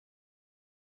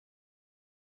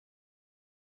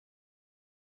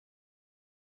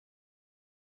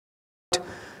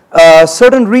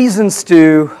certain reasons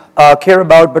to care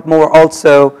about, but more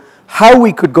also how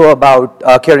we could go about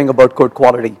caring about code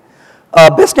quality.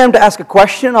 Best time to ask a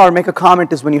question or make a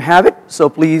comment is when you have it, so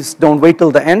please don't wait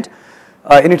till the end.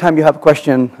 Anytime you have a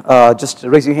question, just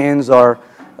raise your hands or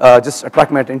just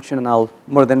attract my attention, and I'll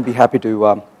more than be happy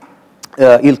to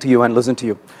yield to you and listen to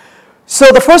you. So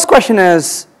the first question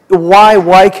is,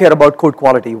 why care about code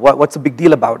quality? What's the big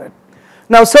deal about it?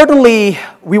 Now, certainly,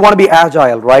 we want to be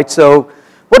agile, right? So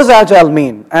what does agile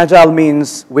mean? Agile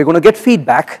means we're going to get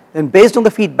feedback, and based on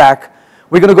the feedback,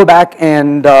 we're going to go back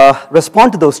and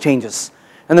respond to those changes.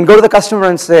 And then go to the customer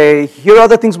and say, here are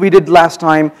the things we did last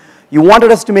time. You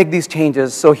wanted us to make these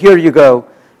changes, so here you go.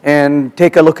 And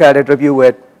take a look at it, review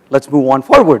it. Let's move on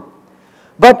forward.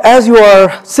 But as you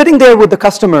are sitting there with the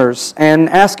customers and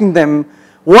asking them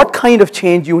what kind of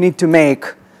change you need to make,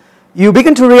 you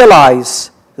begin to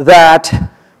realize that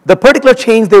the particular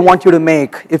change they want you to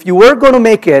make, if you were going to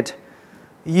make it,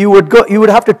 you would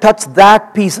have to touch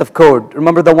that piece of code.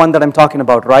 Remember the one that I'm talking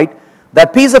about, right?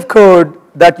 That piece of code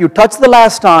that you touched the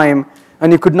last time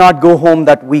and you could not go home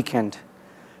that weekend.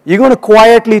 You're going to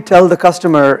quietly tell the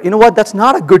customer, you know what, that's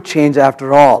not a good change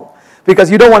after all,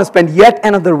 because you don't want to spend yet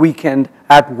another weekend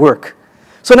at work.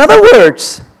 So in other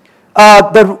words,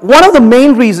 one of the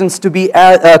main reasons to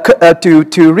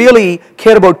really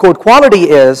care about code quality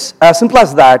is as simple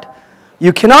as that.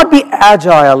 You cannot be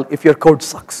agile if your code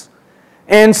sucks.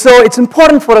 And so it's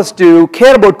important for us to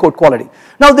care about code quality.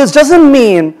 Now, this doesn't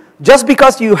mean just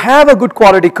because you have a good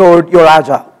quality code, you're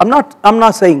agile. I'm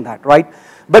not saying that, right?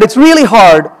 But it's really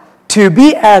hard to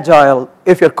be agile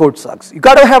if your code sucks. You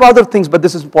got to have other things, but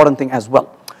this is an important thing as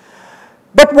well.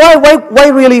 But why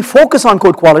really focus on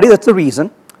code quality? That's the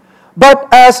reason. But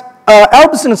as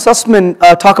Albison and Sussman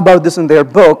talk about this in their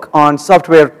book on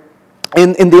software,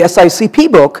 in the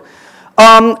SICP book,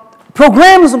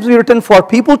 programs must be written for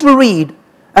people to read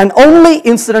and only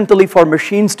incidentally for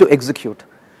machines to execute.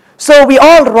 So we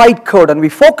all write code and we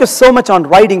focus so much on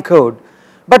writing code.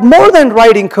 But more than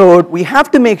writing code, we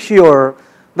have to make sure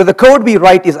that the code we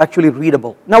write is actually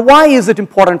readable. Now, why is it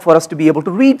important for us to be able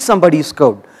to read somebody's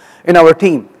code in our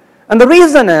team? And the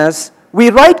reason is, we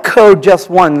write code just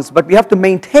once, but we have to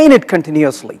maintain it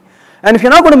continuously. And if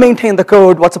you're not going to maintain the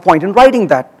code, what's the point in writing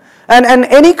that? And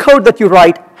any code that you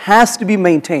write has to be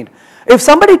maintained. If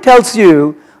somebody tells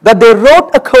you that they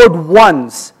wrote a code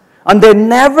once and they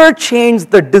never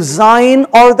changed the design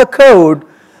or the code,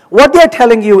 what they're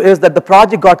telling you is that the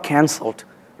project got canceled,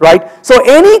 right? So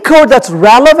any code that's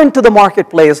relevant to the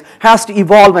marketplace has to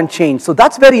evolve and change. So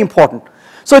that's very important.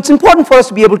 So it's important for us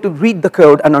to be able to read the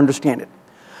code and understand it.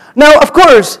 Now, of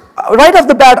course, right off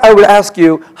the bat, I would ask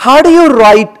you, how do you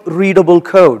write readable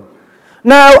code?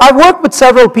 Now, I've worked with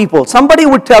several people. Somebody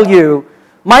would tell you,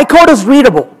 my code is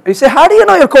readable. You say, how do you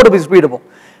know your code is readable?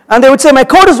 And they would say, my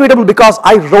code is readable because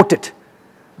I wrote it.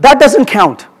 That doesn't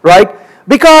count, right?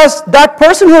 Because that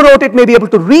person who wrote it may be able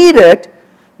to read it,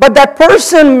 but that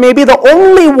person may be the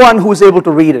only one who's able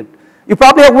to read it. You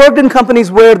probably have worked in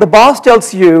companies where the boss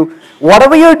tells you,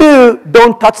 whatever you do,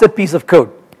 don't touch that piece of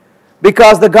code.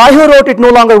 Because the guy who wrote it no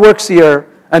longer works here,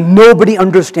 and nobody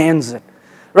understands it,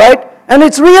 right? And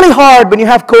it's really hard when you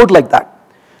have code like that.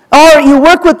 Or you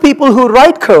work with people who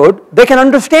write code, they can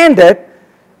understand it,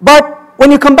 but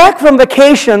when you come back from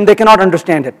vacation, they cannot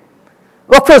understand it.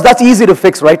 Well, of course, that's easy to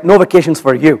fix, right? No vacations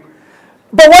for you.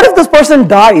 But what if this person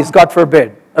dies, God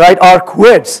forbid, right? Or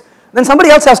quits? Then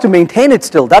somebody else has to maintain it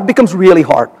still. That becomes really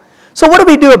hard. So what do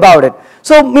we do about it?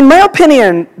 So in my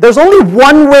opinion, there's only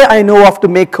one way I know of to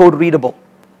make code readable.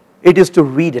 It is to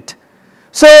read it.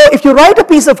 So if you write a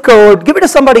piece of code, give it to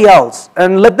somebody else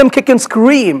and let them kick and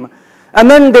scream.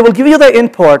 And then they will give you the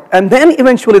input, and then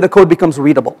eventually the code becomes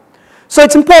readable. So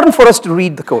it's important for us to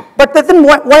read the code. But then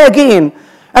why again?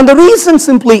 And the reason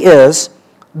simply is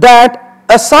that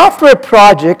a software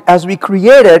project, as we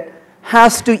create it,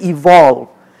 has to evolve.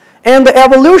 And the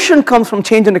evolution comes from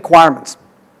change in requirements.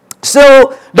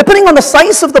 So depending on the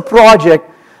size of the project,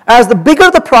 as the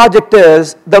bigger the project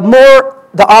is, the more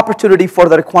the opportunity for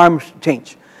the requirement to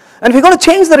change. And if you're going to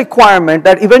change the requirement,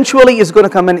 that eventually is going to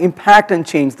come and impact and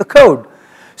change the code.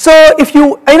 So if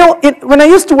you, when I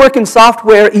used to work in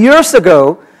software years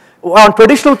ago on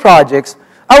traditional projects,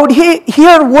 I would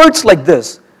hear words like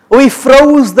this. We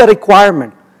froze the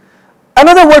requirement.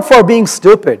 Another word for being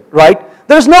stupid, right?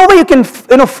 There's no way you can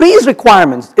freeze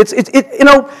requirements.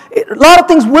 A lot of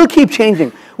things will keep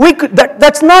changing.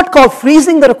 That's not called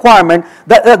freezing the requirement.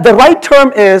 The right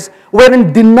term is we're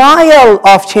in denial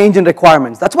of change in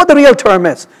requirements. That's what the real term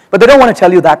is. But they don't want to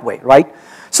tell you that way, right?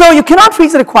 So you cannot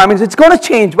freeze the requirements. It's going to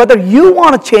change. Whether you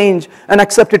want to change and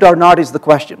accept it or not is the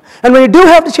question. And when you do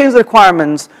have to change the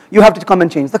requirements, you have to come and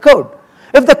change the code.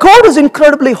 If the code is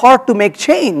incredibly hard to make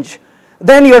change,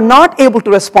 then you're not able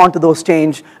to respond to those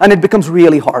changes, and it becomes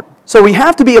really hard. So we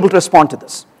have to be able to respond to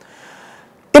this.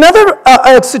 In other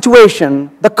situation,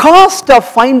 the cost of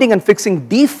finding and fixing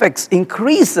defects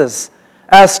increases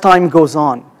as time goes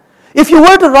on. If you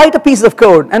were to write a piece of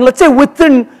code, and let's say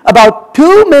within about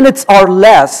 2 minutes or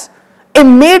less,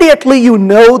 immediately you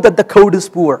know that the code is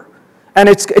poor and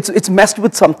it's messed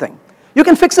with something. You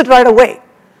can fix it right away.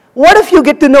 What if you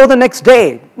get to know the next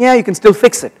day? Yeah, you can still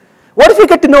fix it. What if you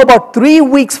get to know about 3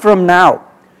 weeks from now?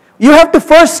 You have to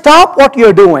first stop what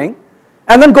you're doing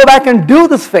and then go back and do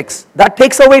this fix. That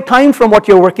takes away time from what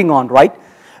you're working on, right?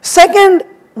 Second,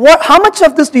 how much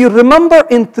of this do you remember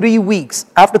in 3 weeks,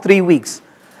 after 3 weeks?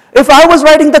 If I was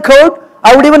writing the code,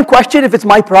 I would even question if it's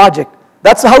my project.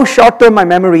 That's how short-term my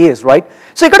memory is, right?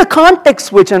 So you got to context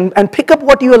switch and pick up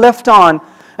what you left on.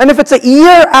 And if it's a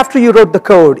year after you wrote the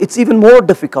code, it's even more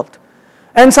difficult.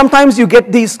 And sometimes you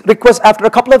get these requests after a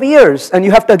couple of years, and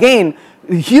you have to, again,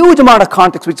 a huge amount of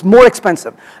context, which is more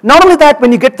expensive. Not only that,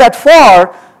 when you get that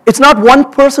far, it's not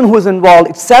one person who is involved.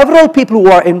 It's several people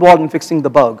who are involved in fixing the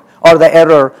bug or the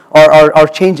error or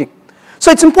changing.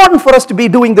 So it's important for us to be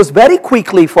doing this very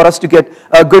quickly for us to get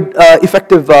a good,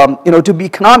 effective, to be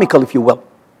economical, if you will.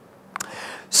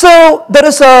 So there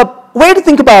is a way to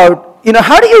think about,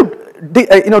 how do you,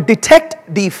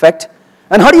 detect defect,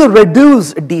 and how do you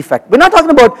reduce a defect? We're not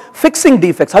talking about fixing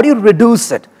defects. How do you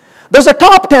reduce it? There's a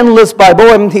top 10 list by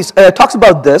Boehm. He talks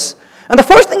about this. And the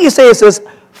first thing he says is,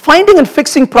 finding and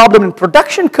fixing problem in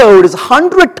production code is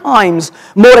 100 times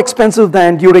more expensive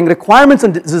than during requirements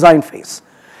and design phase.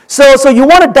 So you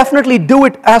want to definitely do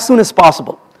it as soon as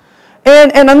possible.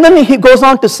 And then he goes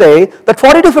on to say that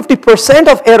 40 to 50%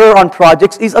 of error on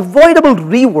projects is avoidable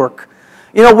rework,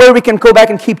 where we can go back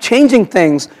and keep changing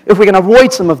things if we can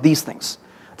avoid some of these things.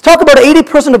 Talk about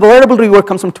 80% of avoidable rework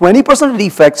comes from 20% of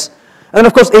defects, and then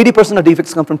of course 80% of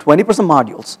defects come from 20%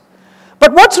 modules.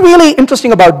 But what's really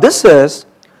interesting about this is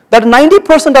that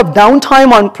 90% of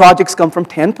downtime on projects come from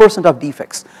 10% of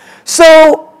defects.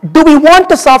 So do we want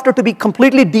the software to be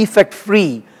completely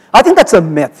defect-free? I think that's a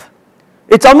myth.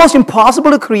 It's almost impossible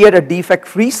to create a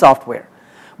defect-free software.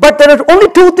 But there are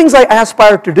only two things I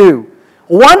aspire to do.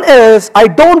 One is I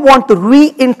don't want to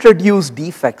reintroduce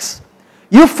defects.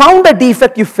 You found a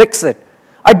defect, you fix it.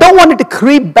 I don't want it to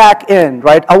creep back in,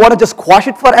 right? I want to just quash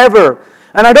it forever.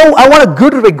 And I want a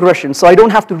good regression, so I don't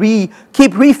have to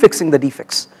keep refixing the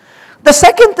defects. The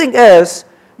second thing is,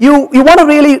 you want to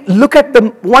really look at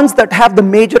the ones that have the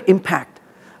major impact.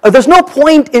 There's no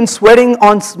point in sweating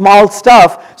on small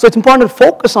stuff, so it's important to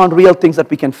focus on real things that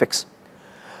we can fix.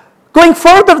 Going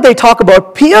further, they talk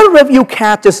about peer review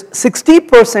catches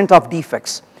 60% of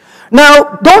defects.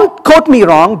 Now, don't quote me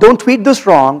wrong, don't tweet this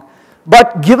wrong,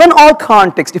 but given all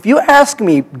context, if you ask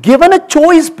me, given a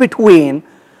choice between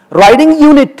writing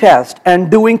unit tests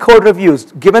and doing code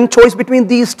reviews, given choice between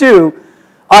these two,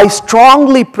 I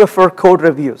strongly prefer code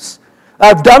reviews.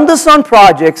 I've done this on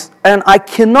projects, and I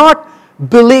cannot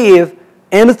believe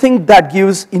anything that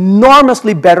gives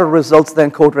enormously better results than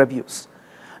code reviews.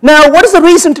 Now, what is the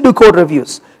reason to do code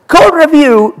reviews? Code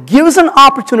review gives an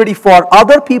opportunity for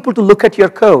other people to look at your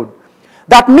code.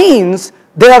 That means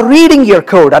they are reading your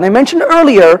code. And I mentioned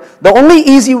earlier, the only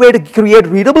easy way to create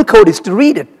readable code is to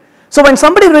read it. So when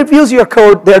somebody reviews your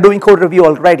code, they are doing code review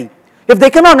already. If they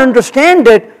cannot understand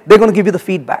it, they're going to give you the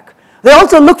feedback. They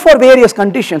also look for various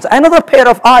conditions, another pair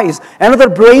of eyes, another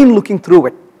brain looking through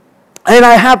it. And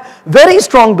I have very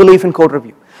strong belief in code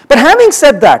review. But having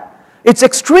said that, it's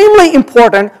extremely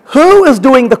important who is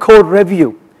doing the code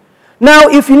review. Now,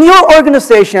 if in your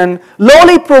organization,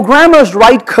 lowly programmers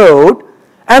write code,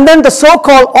 and then the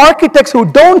so-called architects who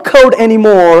don't code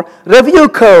anymore review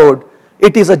code,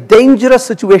 it is a dangerous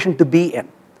situation to be in.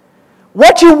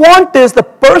 What you want is the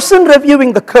person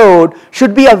reviewing the code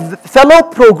should be a fellow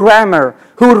programmer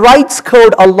who writes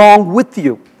code along with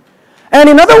you. And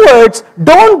in other words,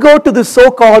 don't go to the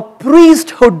so-called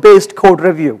priesthood-based code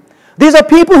review. These are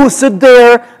people who sit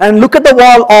there and look at the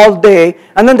wall all day,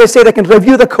 and then they say they can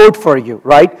review the code for you,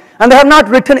 right? And they have not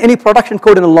written any production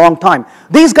code in a long time.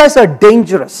 These guys are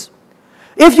dangerous.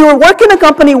 If you work in a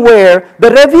company where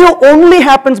the review only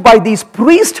happens by these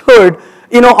priesthood,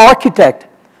 architect,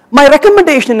 my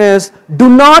recommendation is do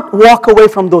not walk away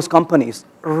from those companies.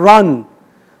 Run.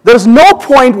 There's no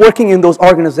point working in those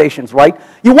organizations, right?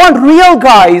 You want real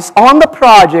guys on the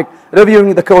project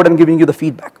reviewing the code and giving you the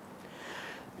feedback.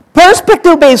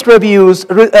 Perspective-based reviews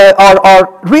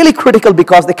are really critical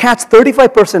because they catch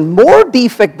 35% more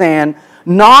defect than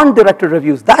non-directed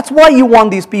reviews. That's why you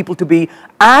want these people to be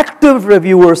active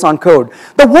reviewers on code.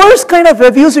 The worst kind of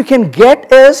reviews you can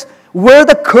get is where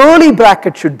the curly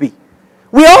bracket should be.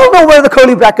 We all know where the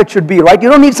curly bracket should be, right? You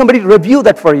don't need somebody to review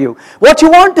that for you. What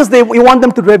you want is you want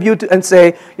them to review and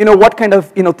say, what kind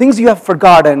of things you have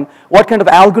forgotten, what kind of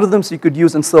algorithms you could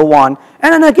use, and so on.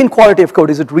 And then again, quality of code,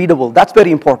 is it readable? That's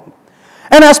very important.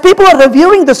 And as people are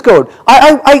reviewing this code,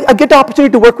 I get the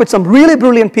opportunity to work with some really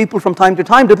brilliant people from time to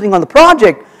time, depending on the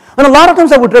project. And a lot of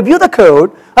times I would review the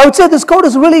code. I would say, this code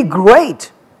is really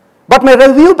great. But my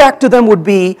review back to them would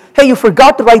be, hey, you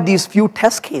forgot to write these few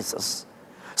test cases.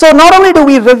 So not only do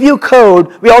we review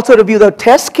code, we also review the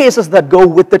test cases that go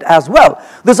with it as well.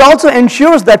 This also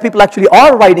ensures that people actually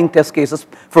are writing test cases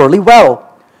fairly well.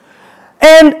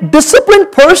 And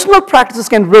disciplined personal practices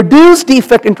can reduce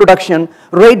defect introduction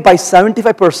rate by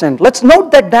 75%. Let's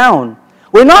note that down.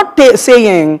 We're not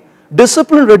saying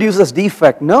discipline reduces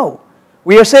defect. No.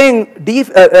 We are saying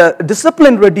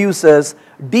discipline reduces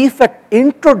defect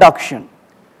introduction,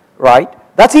 right?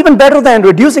 That's even better than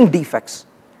reducing defects.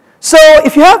 So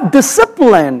if you have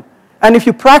discipline and if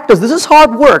you practice, this is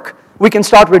hard work, we can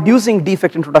start reducing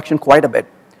defect introduction quite a bit.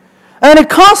 And it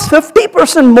costs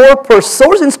 50% more per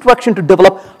source instruction to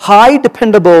develop high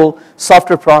dependable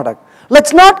software product.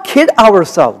 Let's not kid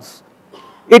ourselves.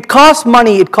 It costs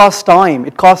money, it costs time,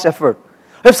 it costs effort.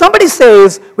 If somebody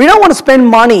says, we don't want to spend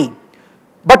money,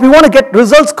 but we want to get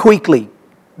results quickly,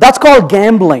 that's called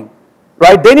gambling,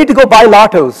 right? They need to go buy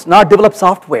lottos, not develop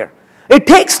software. It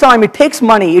takes time, it takes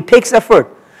money, it takes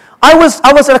effort. I was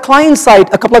at a client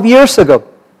site a couple of years ago,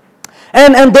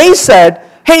 and they said,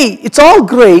 hey, it's all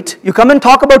great, you come and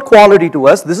talk about quality to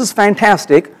us, this is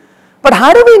fantastic, but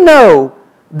how do we know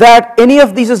that any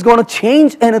of these is going to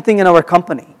change anything in our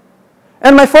company?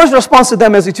 And my first response to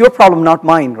them is, it's your problem, not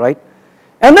mine, right?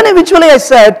 And then eventually I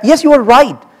said, yes, you are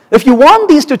right. If you want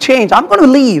these to change, I'm going to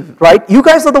leave, right? You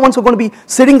guys are the ones who are going to be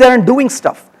sitting there and doing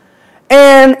stuff.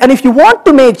 And if you want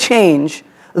to make change,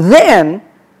 then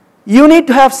you need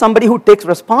to have somebody who takes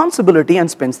responsibility and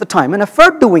spends the time and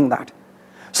effort doing that.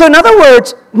 So in other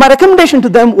words, my recommendation to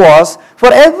them was,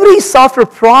 for every software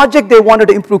project they wanted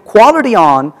to improve quality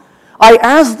on, I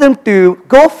asked them to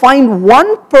go find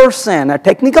one person, a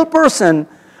technical person,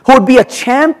 who would be a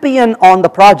champion on the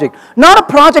project. Not a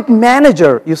project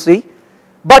manager, you see,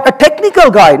 but a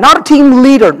technical guy, not a team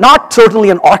leader, not certainly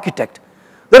an architect.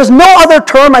 There is no other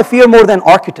term I fear more than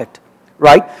architect,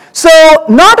 right? So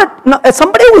not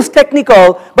somebody who is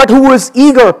technical, but who is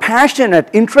eager, passionate,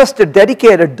 interested,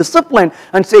 dedicated, disciplined,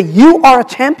 and say, you are a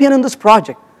champion in this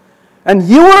project. And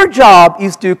your job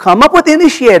is to come up with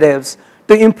initiatives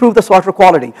to improve the software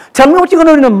quality. Tell me what you're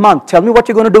going to do in a month. Tell me what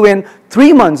you're going to do in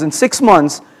 3 months, in 6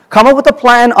 months. Come up with a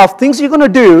plan of things you're going to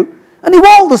do, and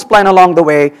evolve this plan along the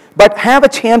way, but have a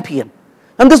champion.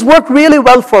 And this worked really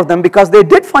well for them because they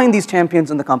did find these champions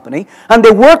in the company, and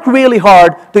they worked really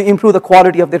hard to improve the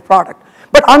quality of their product.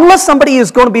 But unless somebody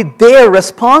is going to be there,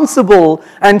 responsible,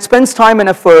 and spends time and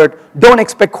effort, don't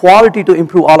expect quality to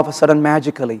improve all of a sudden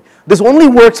magically. This only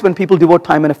works when people devote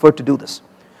time and effort to do this.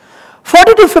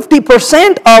 40 to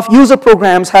 50% of user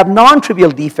programs have non-trivial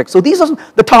defects. So these are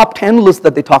the top 10 lists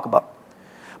that they talk about.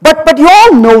 But you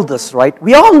all know this, right?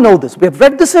 We all know this. We have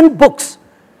read this in books.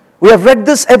 We have read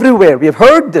this everywhere. We have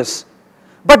heard this.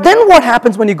 But then what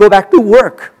happens when you go back to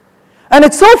work? And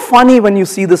it's so funny when you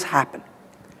see this happen,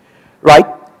 right?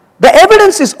 The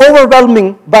evidence is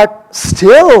overwhelming, but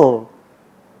still,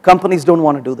 companies don't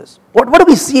want to do this. What do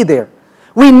we see there?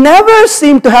 We never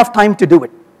seem to have time to do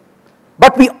it.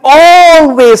 But we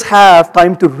always have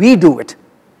time to redo it.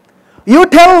 You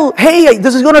tell, hey,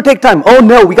 this is going to take time. Oh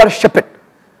no, we got to ship it.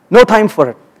 No time for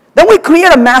it. Then we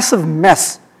create a massive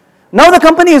mess. Now the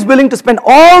company is willing to spend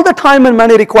all the time and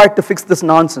money required to fix this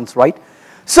nonsense, right?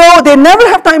 So they never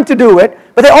have time to do it,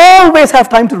 but they always have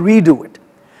time to redo it.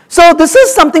 So this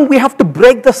is something we have to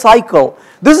break the cycle.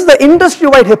 This is the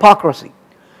industry-wide hypocrisy.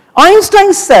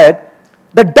 Einstein said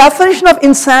the definition of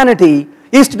insanity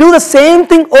is to do the same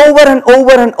thing over and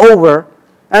over and over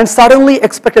and suddenly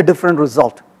expect a different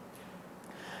result.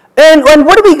 And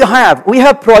what do we have? We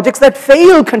have projects that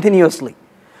fail continuously.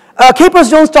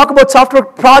 Capers-Jones talk about software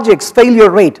projects failure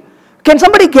rate. Can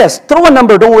somebody guess? Throw a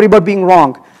number, don't worry about being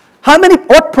wrong.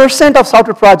 What percent of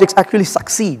software projects actually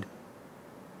succeed?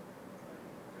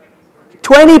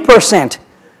 20%.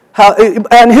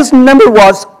 And his number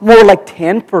was more like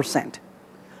 10%.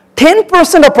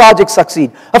 10% of projects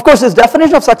succeed. Of course, his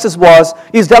definition of success was,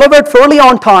 is delivered fairly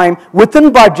on time,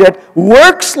 within budget,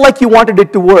 works like you wanted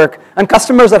it to work, and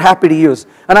customers are happy to use.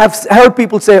 And I've heard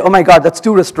people say, oh my God, that's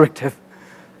too restrictive,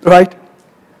 right?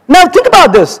 Now think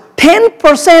about this.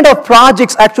 10% of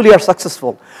projects actually are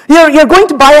successful. You're going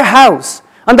to buy a house,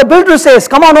 and the builder says,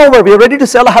 come on over, we're ready to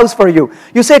sell a house for you.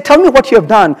 You say, tell me what you have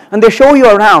done, and they show you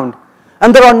around.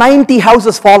 And there are 90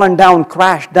 houses fallen down,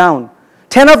 crashed down.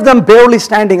 10 of them barely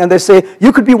standing, and they say,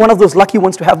 you could be one of those lucky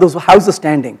ones to have those houses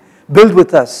standing. Build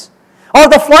with us. Or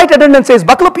the flight attendant says,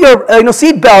 buckle up your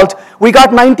seat belt. We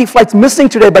got 90 flights missing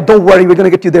today, but don't worry, we're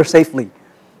going to get you there safely.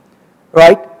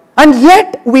 Right? And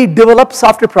yet, we develop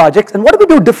software projects, and what do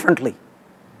we do differently?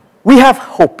 We have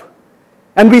hope.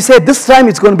 And we say, this time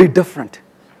it's going to be different.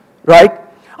 Right?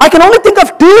 I can only think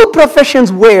of 2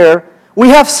 professions where we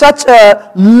have such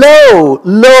a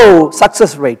low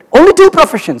success rate. Only 2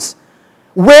 professions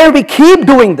where we keep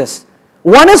doing this.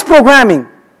 One is programming,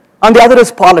 and the other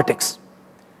is politics.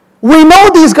 We know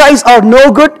these guys are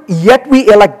no good, yet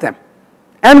we elect them.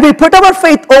 And we put our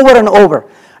faith over and over.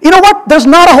 You know what? There's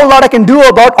not a whole lot I can do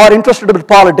about or interested about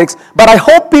politics, but I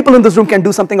hope people in this room can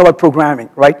do something about programming,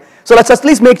 right? So let's at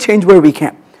least make change where we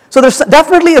can. So there's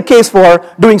definitely a case for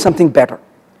doing something better.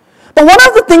 But one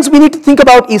of the things we need to think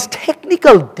about is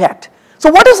technical debt.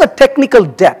 So what is a technical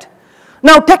debt?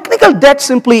 Now, technical debt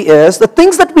simply is the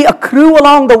things that we accrue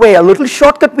along the way, a little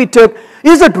shortcut we took.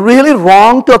 Is it really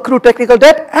wrong to accrue technical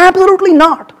debt? Absolutely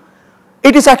not.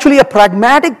 It is actually a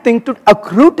pragmatic thing to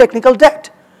accrue technical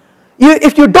debt.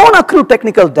 If you don't accrue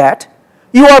technical debt,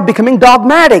 you are becoming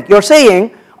dogmatic. You're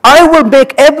saying, I will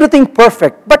make everything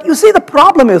perfect. But you see, the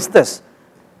problem is this.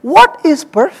 What is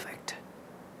perfect?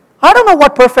 I don't know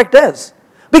what perfect is.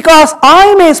 Because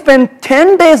I may spend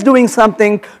 10 days doing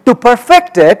something to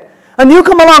perfect it, and you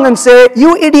come along and say,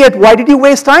 you idiot, why did you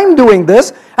waste time doing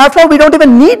this? After all, we don't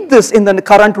even need this in the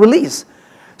current release.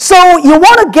 So you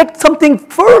want to get something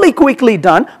fairly quickly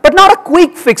done, but not a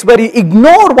quick fix where you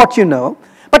ignore what you know,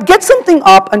 but get something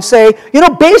up and say,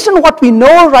 based on what we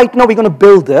know right now, we're going to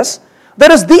build this.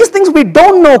 There is these things we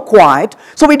don't know quite,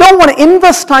 so we don't want to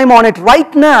invest time on it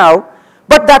right now,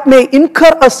 but that may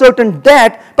incur a certain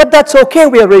debt, but that's okay,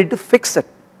 we are ready to fix it.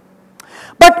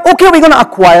 But okay, we're going to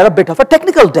acquire a bit of a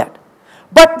technical debt.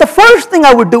 But the first thing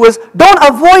I would do is don't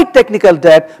avoid technical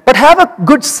debt, but have a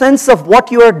good sense of what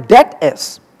your debt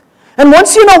is. And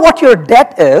once you know what your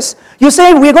debt is, you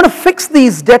say, we're going to fix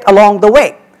these debt along the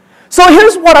way. So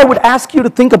here's what I would ask you to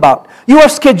think about. You are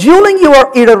scheduling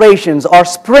your iterations, or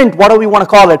sprint, whatever we want to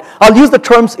call it. I'll use the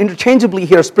terms interchangeably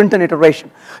here, sprint and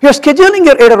iteration. You're scheduling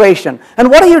your iteration. And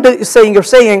what are you saying? You're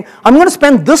saying, I'm going to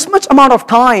spend this much amount of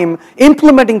time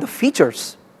implementing the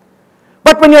features.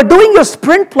 But when you're doing your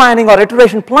sprint planning or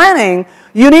iteration planning,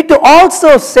 you need to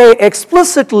also say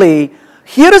explicitly,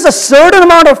 here is a certain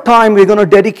amount of time we're going to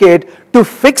dedicate to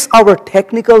fix our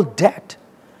technical debt.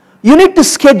 You need to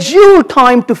schedule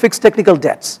time to fix technical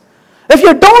debts. If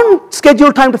you don't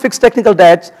schedule time to fix technical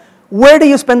debts, where do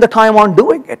you spend the time on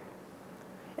doing it?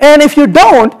 And if you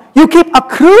don't, you keep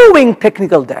accruing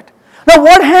technical debt. Now,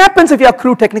 what happens if you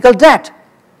accrue technical debt?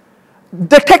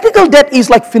 The technical debt is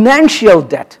like financial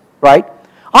debt, right?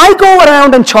 I go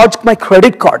around and charge my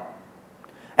credit card.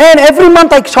 And every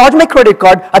month I charge my credit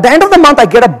card. At the end of the month, I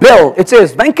get a bill. It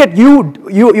says, Venkat,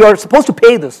 you are supposed to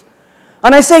pay this.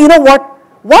 And I say, you know what?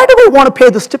 Why do I want to pay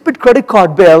the stupid credit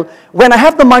card bill when I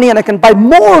have the money and I can buy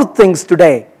more things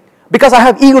today? Because I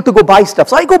have ego to go buy stuff.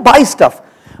 So I go buy stuff.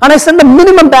 And I send the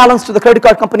minimum balance to the credit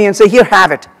card company and say, here,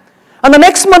 have it. And the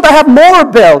next month I have more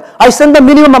bill. I send the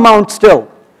minimum amount still.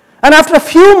 And after a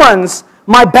few months,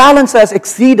 my balance has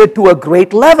exceeded to a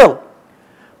great level.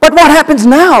 But what happens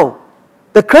now?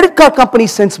 The credit card company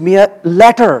sends me a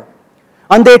letter.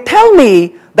 And they tell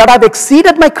me that I've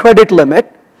exceeded my credit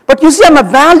limit. But you see, I'm a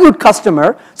valued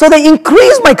customer, so they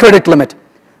increase my credit limit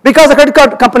because the credit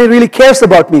card company really cares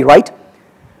about me, right?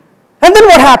 And then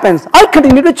what happens? I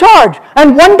continue to charge.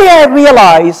 And one day I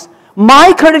realize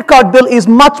my credit card bill is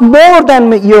much more than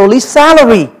my yearly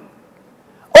salary.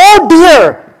 Oh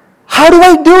dear, how do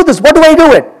I do this? What do I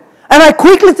do it? And I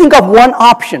quickly think of one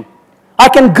option. I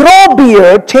can grow a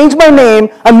beard, change my name,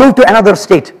 and move to another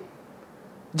state.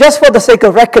 Just for the sake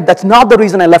of record, that's not the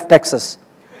reason I left Texas.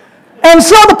 And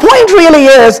so the point really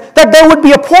is that there would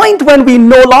be a point when we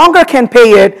no longer can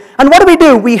pay it. And what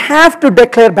do? We have to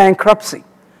declare bankruptcy.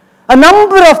 A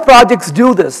number of projects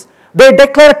do this. They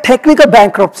declare technical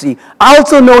bankruptcy,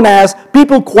 also known as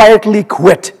people quietly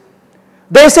quit.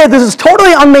 They say, this is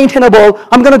totally unmaintainable.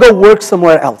 I'm going to go work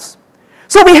somewhere else.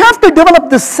 So we have to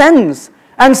develop this sense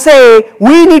and say,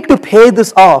 we need to pay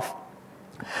this off.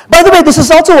 By the way, this is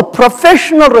also a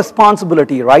professional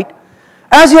responsibility, right?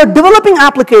 As you're developing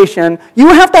application, you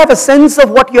have to have a sense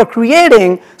of what you're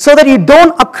creating so that you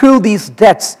don't accrue these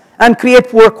debts and create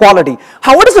poor quality.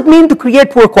 What does it mean to create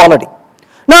poor quality?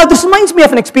 Now, this reminds me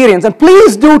of an experience, and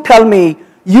please do tell me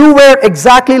you were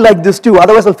exactly like this too,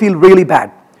 otherwise I'll feel really bad.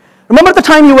 Remember the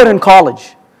time you were in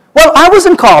college? Well, I was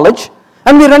in college,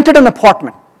 and we rented an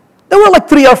apartment. There were like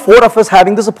 3 or 4 of us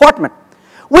having this apartment.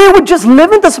 We would just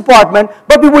live in this apartment,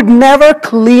 but we would never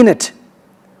clean it.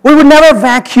 We would never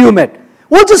vacuum it.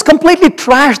 We'll just completely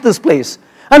trash this place.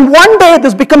 And one day,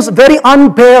 this becomes very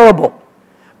unbearable.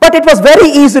 But it was very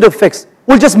easy to fix.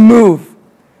 We'll just move.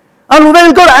 And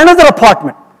we'll go to another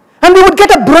apartment. And we would get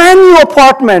a brand new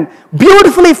apartment,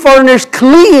 beautifully furnished,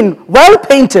 clean, well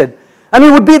painted. And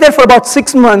we would be there for about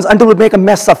 6 months until we'd make a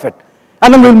mess of it.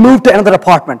 And then we'll move to another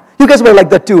apartment. You guys were like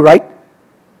that too, right?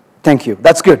 Thank you.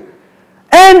 That's good.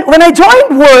 And when I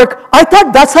joined work, I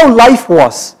thought that's how life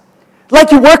was.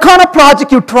 Like you work on a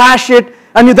project, you trash it,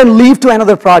 and you then leave to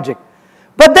another project.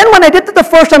 But then when I did it the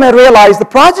first time, I realized the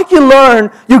project you learn,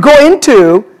 you go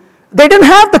into, they didn't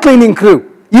have the cleaning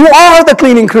crew. You are the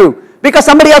cleaning crew because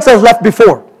somebody else has left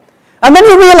before. And then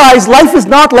you realize life is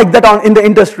not like that in the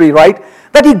industry, right?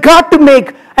 That you got to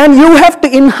make, and you have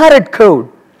to inherit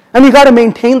code, and you got to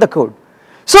maintain the code.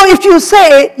 So if you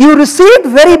say you received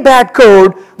very bad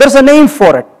code, there's a name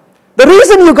for it. The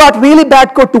reason you got really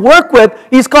bad code to work with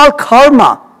is called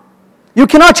karma. You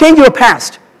cannot change your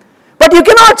past. But you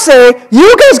cannot say,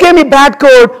 you guys gave me bad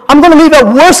code, I'm going to leave a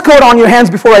worse code on your hands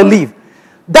before I leave.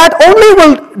 That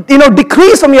only will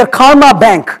decrease from your karma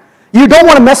bank. You don't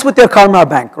want to mess with your karma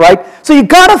bank, right? So you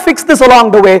got to fix this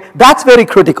along the way. That's very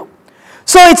critical.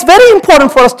 So it's very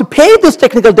important for us to pay this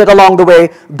technical debt along the way.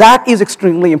 That is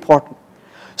extremely important.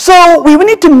 So we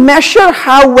need to measure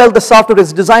how well the software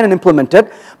is designed and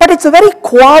implemented, but it's a very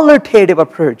qualitative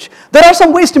approach. There are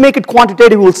some ways to make it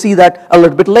quantitative. We'll see that a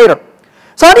little bit later.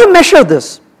 So how do you measure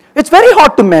this? It's very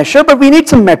hard to measure, but we need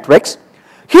some metrics.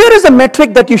 Here is a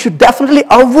metric that you should definitely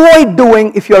avoid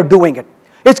doing if you're doing it.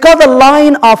 It's called the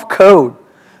line of code.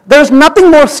 There's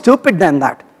nothing more stupid than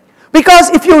that. Because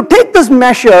if you take this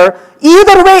measure,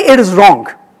 either way it is wrong.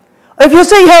 If you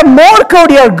say you have more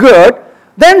code, you're good,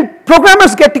 then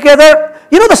programmers get together.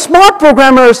 You know, the smart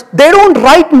programmers, they don't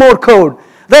write more code.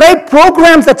 They write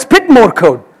programs that spit more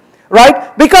code,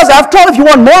 right? Because after all, if you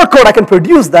want more code, I can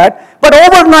produce that. But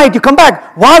overnight, you come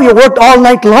back, wow, you worked all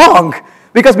night long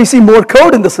because we see more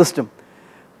code in the system.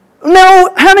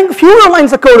 Now, having fewer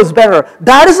lines of code is better.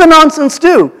 That is a nonsense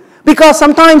too. Because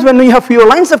sometimes when you have fewer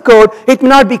lines of code, it may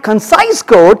not be concise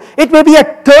code, it may be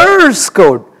a terse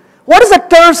code. What is a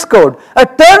terse code? A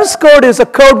terse code is a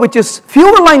code which is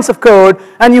fewer lines of code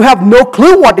and you have no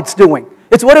clue what it's doing.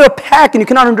 It's whatever pack and you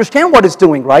cannot understand what it's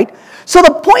doing, right? So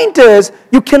the point is,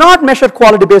 you cannot measure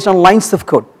quality based on lines of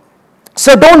code.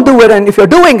 So don't do it, and if you're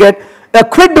doing it,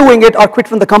 quit doing it or quit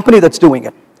from the company that's doing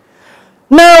it.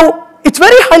 Now, it's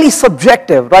very highly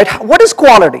subjective, right? What is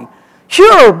quality?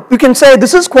 Sure, you can say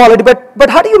this is quality, but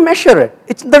how do you measure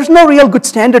it? There's no real good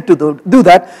standard to do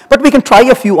that, but we can try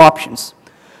a few options.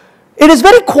 It is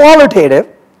very qualitative.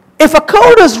 If a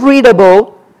code is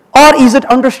readable or is it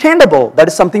understandable, that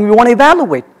is something we want to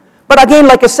evaluate. But again,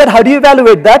 like I said, how do you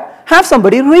evaluate that? Have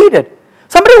somebody read it.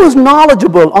 Somebody who's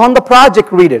knowledgeable on the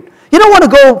project read it. You don't want to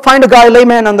go find a guy,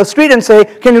 layman on the street and say,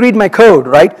 can you read my code,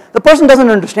 right? The person doesn't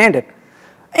understand it.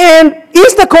 And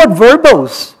is the code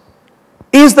verbose?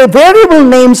 Is the variable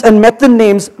names and method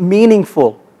names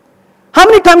meaningful? How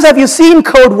many times have you seen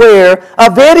code where a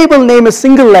variable name is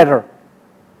single letter?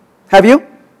 Have you?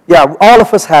 Yeah, all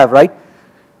of us have, right?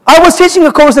 I was teaching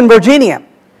a course in Virginia,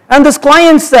 and this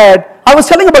client said, I was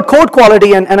telling about code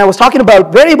quality, and I was talking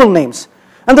about variable names.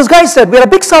 And this guy said, we're a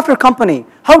big software company.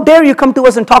 How dare you come to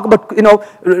us and talk about,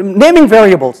 naming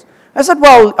variables? I said,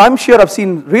 well, I'm sure I've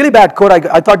seen really bad code.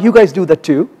 I thought you guys do that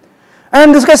too.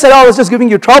 And this guy said, oh, I was just giving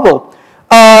you trouble.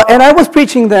 And I was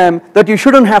preaching them that you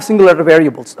shouldn't have single letter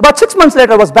variables. About 6 months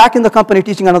later, I was back in the company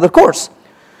teaching another course.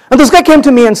 And this guy came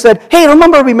to me and said, hey,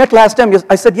 remember we met last time?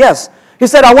 I said, yes. He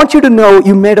said, I want you to know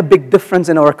you made a big difference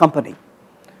in our company.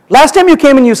 Last time you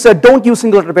came and you said, don't use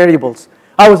single letter variables.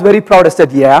 I was very proud. I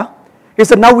said, yeah. He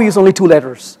said, now we use only 2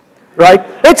 letters, right?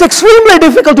 It's extremely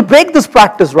difficult to break this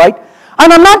practice, right?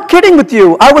 And I'm not kidding with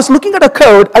you. I was looking at a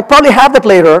code. I probably have that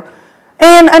later.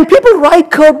 And people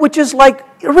write code which is like,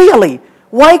 really,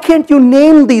 why can't you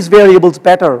name these variables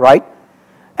better, right?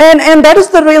 And that is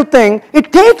the real thing.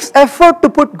 It takes effort to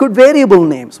put good variable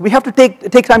names. We have to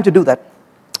take time to do that.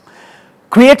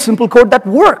 Create simple code that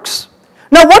works.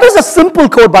 Now, what is a simple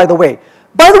code, by the way?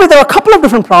 By the way, there are a couple of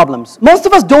different problems. Most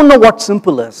of us don't know what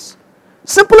simple is.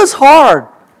 Simple is hard.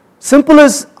 Simple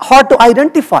is hard to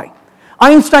identify.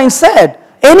 Einstein said,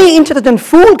 any intelligent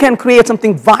fool can create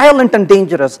something violent and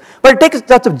dangerous, but it takes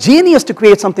lots of genius to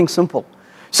create something simple.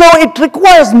 So it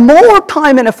requires more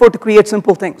time and effort to create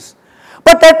simple things.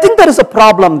 But I think there is a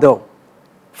problem though.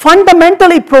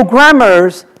 Fundamentally,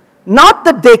 programmers, not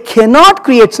that they cannot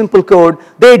create simple code,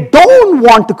 they don't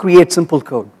want to create simple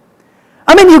code.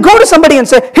 I mean, you go to somebody and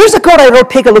say, here's the code I wrote,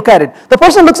 take a look at it. The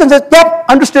person looks and says, yep,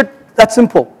 understood, that's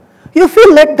simple. You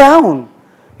feel let down.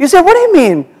 You say, what do you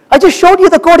mean? I just showed you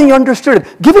the code and you understood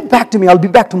it. Give it back to me, I'll be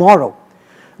back tomorrow.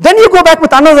 Then you go back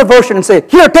with another version and say,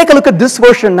 here, take a look at this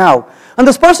version now. And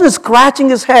this person is scratching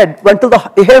his head until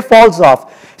the hair falls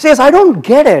off. He says, I don't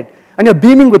get it. And you're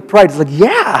beaming with pride. It's like,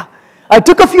 yeah, I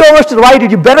took a few hours to write it.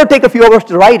 You better take a few hours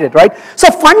to write it, right? So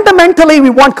fundamentally, we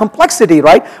want complexity,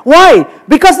 right? Why?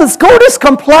 Because this code is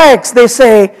complex. They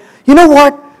say, you know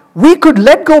what? We could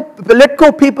let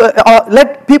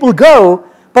people go,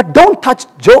 but don't touch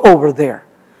Joe over there.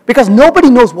 Because nobody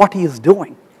knows what he is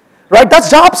doing, right?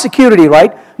 That's job security,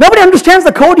 right? Nobody understands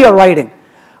the code you're writing.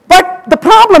 But the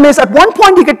problem is, at one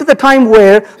point you get to the time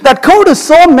where that code is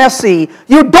so messy,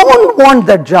 you don't want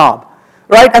that job,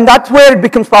 right? And that's where it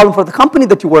becomes a problem for the company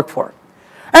that you work for.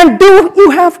 And do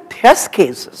you have test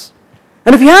cases?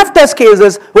 And if you have test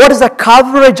cases, what is the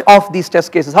coverage of these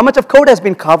test cases? How much of code has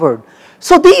been covered?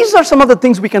 So these are some of the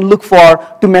things we can look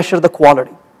for to measure the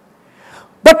quality.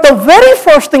 But the very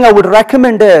first thing I would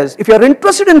recommend is, if you're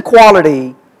interested in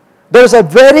quality, there's a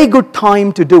very good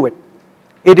time to do it.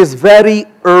 It is very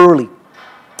early.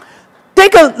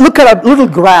 Take a look at a little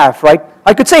graph, right?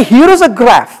 I could say, here is a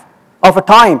graph of a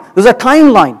time. There's a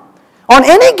timeline. On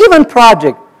any given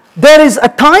project, there is a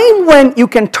time when you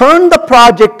can turn the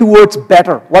project towards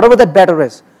better, whatever that better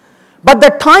is. But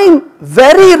that time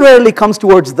very rarely comes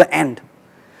towards the end.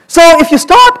 So if you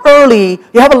start early,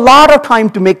 you have a lot of time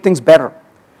to make things better.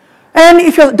 And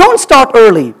if you don't start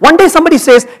early, one day somebody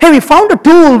says, hey, we found a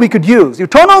tool we could use. You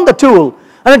turn on the tool,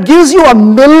 and it gives you a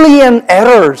million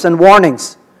errors and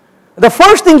warnings. The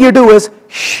first thing you do is,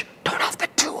 shh, turn off the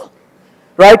tool,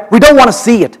 right? We don't want to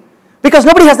see it, because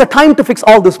nobody has the time to fix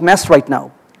all this mess right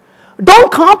now. Don't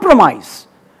compromise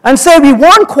and say, we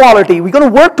want quality, we're going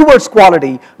to work towards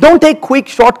quality. Don't take quick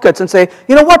shortcuts and say,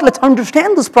 you know what, let's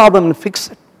understand this problem and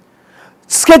fix it.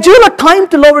 Schedule a time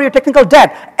to lower your technical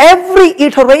debt. Every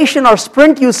iteration or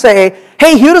sprint you say,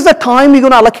 hey, here is the time you're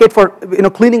going to allocate for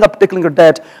cleaning up technical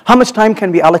debt. How much time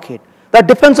can we allocate? That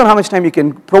depends on how much time you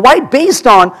can provide based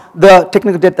on the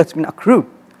technical debt that's been accrued.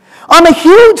 I'm a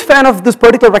huge fan of this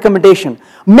particular recommendation.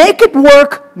 Make it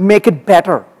work, make it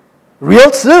better.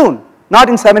 Real soon, not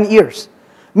in 7 years.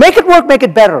 Make it work, make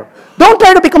it better. Don't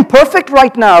try to become perfect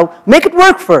right now. Make it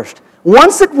work first.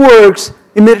 Once it works,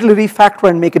 immediately refactor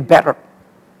and make it better.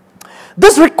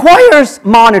 This requires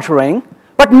monitoring,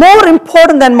 but more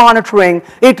important than monitoring,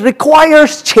 it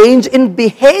requires change in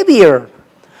behavior.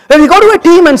 If you go to a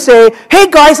team and say,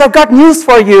 hey guys, I've got news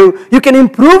for you, you can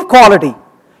improve quality.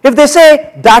 If they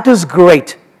say, that is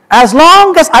great, as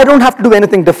long as I don't have to do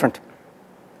anything different.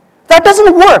 That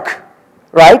doesn't work,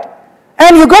 right?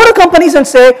 And you go to companies and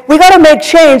say, we got to make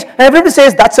change, and everybody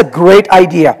says, that's a great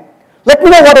idea. Let me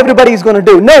know what everybody is going to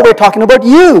do. No, we're talking about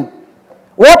you.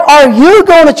 What are you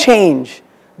going to change?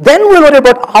 Then we'll worry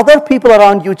about other people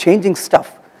around you changing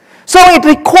stuff. So it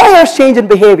requires change in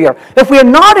behavior. If we are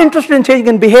not interested in changing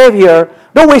in behavior,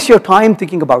 don't waste your time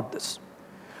thinking about this.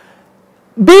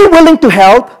 Be willing to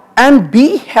help and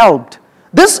be helped.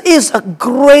 This is a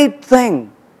great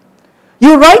thing.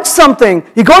 You write something,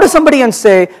 you go to somebody and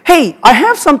say, hey, I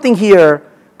have something here.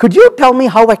 Could you tell me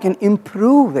how I can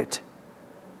improve it?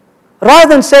 Rather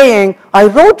than saying, I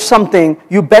wrote something,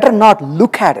 you better not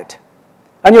look at it.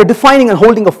 And you're defining and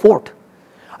holding a fort.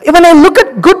 When I look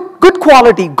at good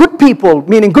quality, good people,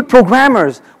 meaning good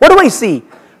programmers, what do I see?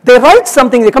 They write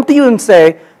something, they come to you and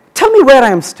say, tell me where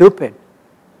I am stupid.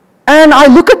 And I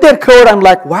look at their code, I'm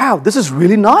like, wow, this is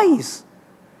really nice.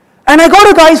 And I go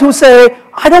to guys who say,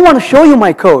 I don't want to show you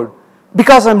my code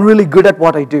because I'm really good at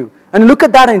what I do. And look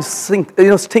at that and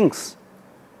it stinks.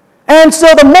 And so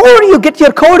the more you get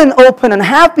your code in open and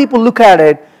have people look at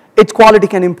it, its quality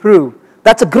can improve.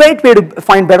 That's a great way to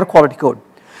find better quality code.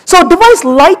 So devise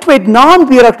lightweight,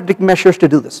 non-bureaucratic measures to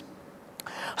do this.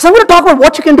 So I'm going to talk about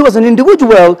what you can do as an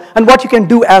individual and what you can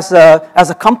do as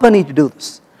a company to do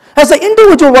this. As an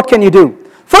individual, what can you do?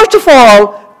 First of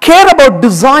all, care about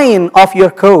design of your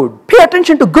code. Pay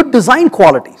attention to good design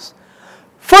qualities.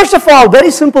 First of all,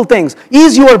 very simple things.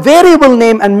 Is your variable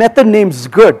name and method names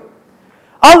good?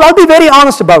 I'll be very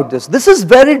honest about this. This is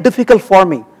very difficult for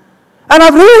me. And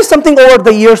I've realized something over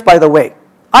the years, by the way.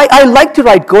 I like to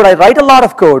write code. I write a lot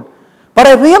of code. But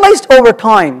I realized over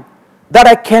time that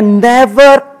I can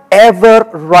never, ever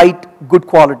write good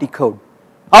quality code.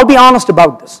 I'll be honest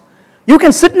about this. You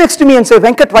can sit next to me and say,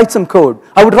 Venkat, write some code.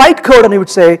 I would write code and he would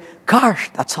say, gosh,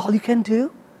 that's all you can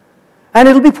do? and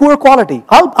it'll be poor quality.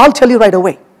 I'll tell you right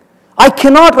away. I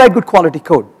cannot write good quality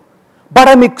code, but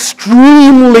I'm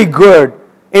extremely good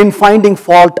in finding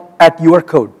fault at your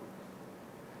code.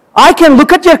 I can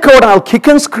look at your code and I'll kick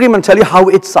and scream and tell you how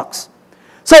it sucks.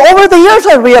 So over the years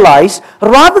I realized,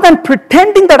 rather than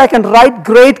pretending that I can write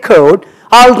great code,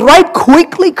 I'll write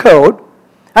quickly code,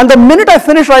 and the minute I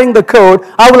finish writing the code,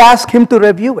 I will ask him to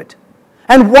review it.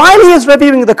 And while he is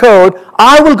reviewing the code,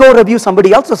 I will go review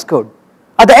somebody else's code.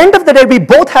 At the end of the day, we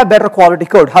both have better quality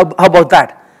code. How about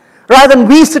that? Rather than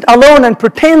we sit alone and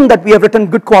pretend that we have written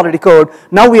good quality code,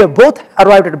 now we have both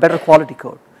arrived at a better quality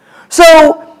code.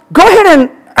 So go ahead and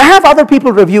have other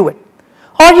people review it.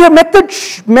 Or your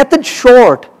method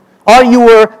short, or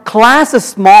your class is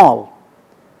small.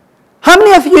 How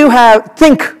many of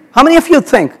you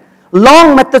think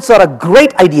long methods are a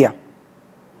great idea?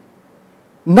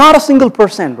 Not a single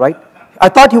person, right? I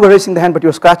thought you were raising the hand, but you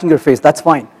were scratching your face. That's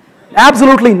fine.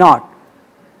 Absolutely not.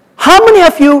 How many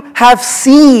of you have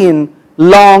seen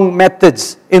long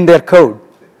methods in their code?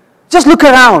 Just look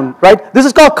around, right? This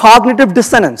is called cognitive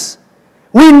dissonance.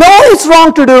 We know it's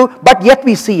wrong to do, but yet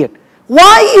we see it.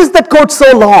 Why is that code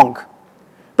so long?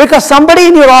 Because somebody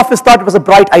in your office thought it was a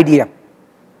bright idea.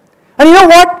 And you know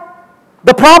what?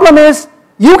 The problem is,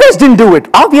 you guys didn't do it.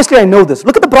 Obviously, I know this.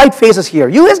 Look at the bright faces here.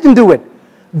 You guys didn't do it.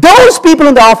 Those people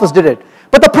in the office did it.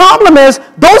 But the problem is,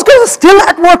 those guys are still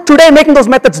at work today making those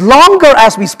methods longer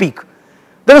as we speak.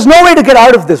 There is no way to get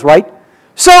out of this, right?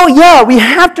 So yeah, we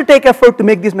have to take effort to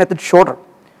make these methods shorter.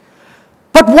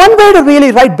 But one way to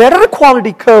really write better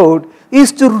quality code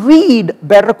is to read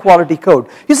better quality code.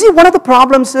 You see, one of the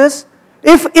problems is,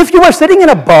 if you were sitting in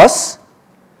a bus,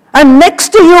 and next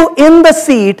to you in the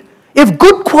seat, if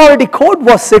good quality code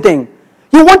was sitting,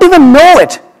 you won't even know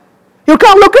it. You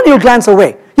can't look and you glance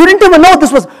away. You didn't even know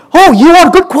this was, oh, you are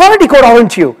good quality code,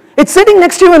 aren't you? It's sitting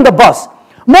next to you in the bus.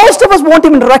 Most of us won't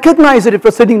even recognize it if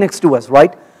it's sitting next to us,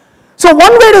 right? So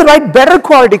one way to write better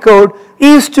quality code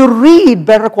is to read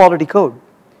better quality code.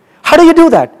 How do you do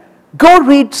that? Go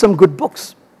read some good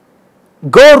books.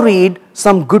 Go read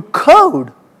some good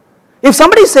code. If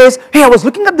somebody says, hey, I was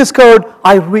looking at this code,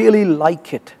 I really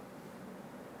like it.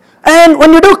 And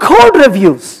when you do code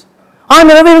reviews, I'm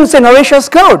reviewing, say, Naresha's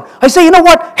code. I say, you know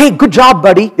what? Hey, good job,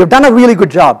 buddy. You've done a really good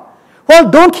job. Well,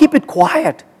 don't keep it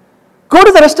quiet. Go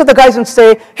to the rest of the guys and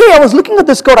say, hey, I was looking at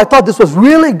this code. I thought this was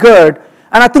really good,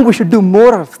 and I think we should do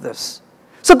more of this.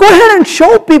 So go ahead and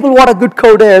show people what a good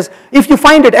code is if you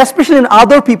find it, especially in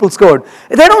other people's code.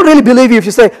 They don't really believe you if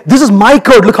you say, this is my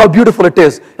code, look how beautiful it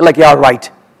is. You're like, yeah, right.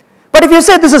 But if you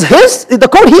say, this is the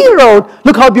code he wrote,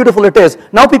 look how beautiful it is.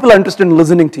 Now people are interested in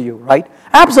listening to you, right?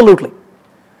 Absolutely.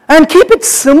 And keep it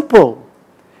simple.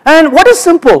 And what is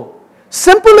simple?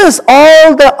 Simple is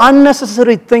all the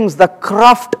unnecessary things, the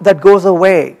cruft that goes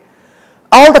away,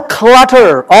 all the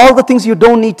clutter, all the things you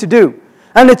don't need to do.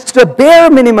 And it's the bare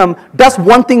minimum, does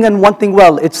one thing and one thing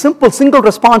well. It's simple, single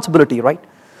responsibility, right?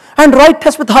 And write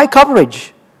tests with high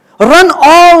coverage. Run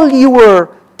all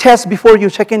your tests before you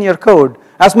check in your code,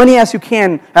 as many as you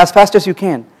can, as fast as you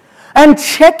can. And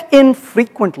check in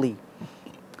frequently.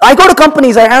 I go to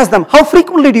companies, I ask them, how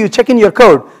frequently do you check in your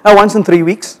code? Once in 3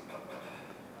 weeks.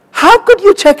 How could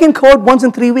you check in code once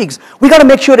in 3 weeks? We got to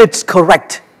make sure it's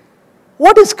correct.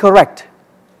 What is correct?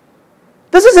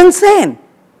 This is insane.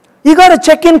 You got to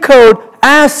check in code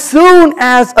as soon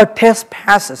as a test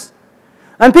passes.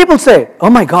 And people say,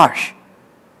 oh my gosh,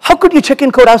 how could you check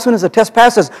in code as soon as a test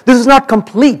passes? This is not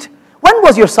complete. When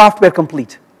was your software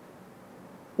complete?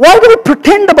 Why do we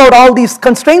pretend about all these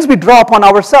constraints we draw upon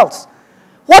ourselves?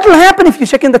 What will happen if you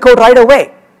check in the code right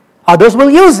away? Others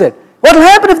will use it. What will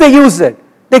happen if they use it?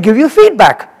 They give you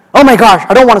feedback. Oh my gosh,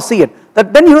 I don't want to see it.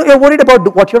 Then you're worried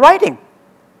about what you're writing,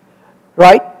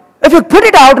 right? If you put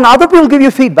it out and other people give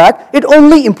you feedback, it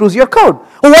only improves your code.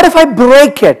 Or what if I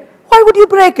break it? Why would you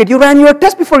break it? You ran your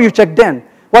test before you checked in.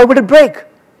 Why would it break?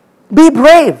 Be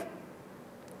brave,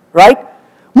 right?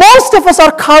 Most of us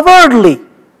are cowardly.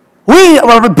 We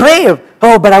are brave.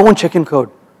 Oh, but I won't check in code.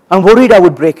 I'm worried I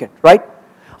would break it, right?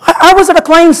 I was at a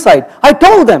client side. I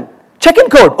told them, check in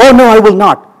code. Oh, no, I will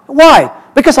not. Why?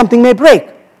 Because something may break.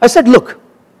 I said, look,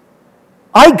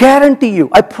 I guarantee you,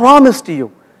 I promise to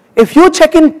you, if you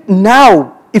check in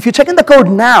now, if you check in the code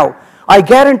now, I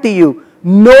guarantee you,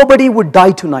 nobody would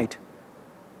die tonight.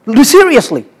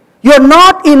 Seriously. You're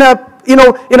not in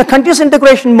a continuous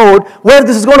integration mode where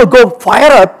this is going to go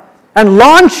fire up and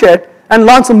launch it and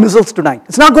launch some missiles tonight.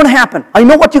 It's not going to happen. I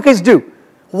know what you guys do.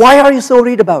 Why are you so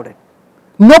worried about it?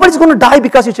 Nobody's going to die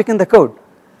because you check in the code.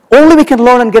 Only we can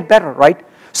learn and get better, right?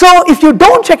 So if you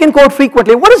don't check in code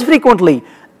frequently, what is frequently?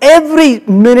 Every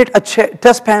minute a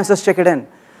test passes, check it in.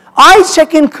 I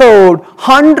check in code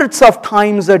hundreds of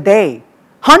times a day.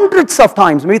 Hundreds of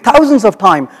times, maybe thousands of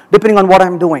times, depending on what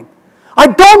I'm doing. I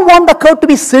don't want the code to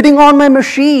be sitting on my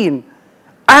machine.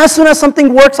 As soon as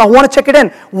something works, I want to check it in.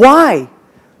 Why?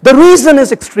 The reason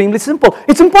is extremely simple.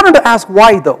 It's important to ask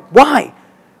why though. Why?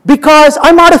 Because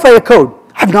I modify a code.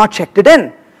 I've not checked it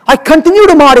in. I continue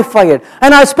to modify it.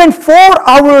 And I spend 4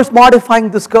 hours modifying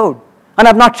this code. And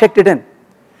I've not checked it in.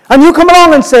 And you come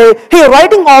along and say, hey,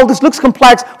 writing all this looks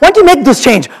complex. Why don't you make this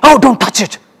change? Oh, don't touch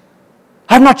it.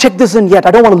 I have not checked this in yet.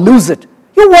 I don't want to lose it.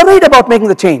 You're worried about making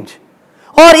the change.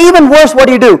 Or even worse, what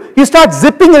do? You start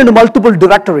zipping it into multiple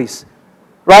directories.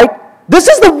 Right? This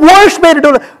is the worst way to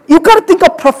do it. You've got to think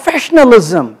of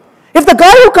professionalism. If the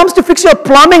guy who comes to fix your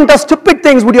plumbing does stupid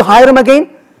things, would you hire him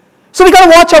again? So we got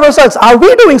to watch ourselves. Are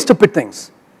we doing stupid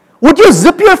things? Would you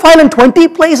zip your file in 20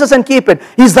 places and keep it?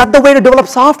 Is that the way to develop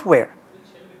software?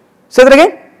 Say that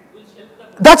again?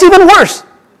 That's even worse.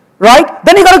 Right?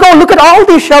 Then you got to go look at all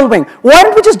these shelving. Why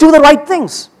don't we just do the right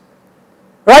things?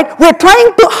 Right? We're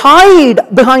trying to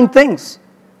hide behind things.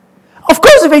 Of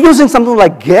course, if you're using something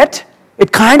like Git,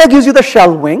 it kind of gives you the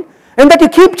shelving, and that you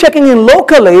keep checking in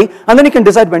locally, and then you can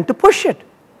decide when to push it.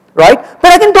 Right?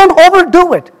 But again, don't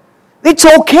overdo it. It's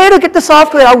okay to get the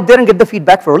software out there and get the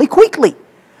feedback fairly quickly.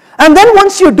 And then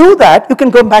once you do that, you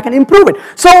can go back and improve it.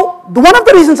 So one of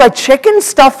the reasons I check in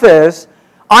stuff is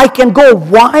I can go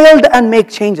wild and make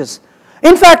changes.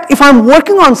 In fact, if I'm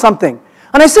working on something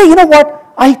and I say, you know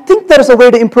what, I think there is a way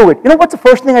to improve it. You know what's the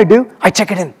first thing I do? I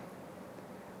check it in.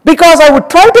 Because I would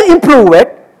try to improve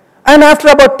it, and after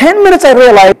about 10 minutes I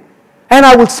realize, and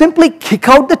I will simply kick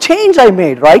out the change I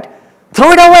made, right?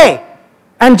 Throw it away.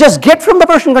 And just get from the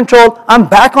version control, I'm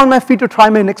back on my feet to try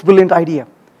my next brilliant idea.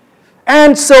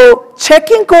 And so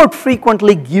checking code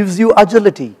frequently gives you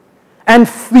agility and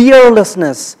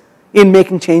fearlessness in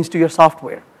making change to your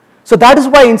software. So that is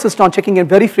why I insist on checking in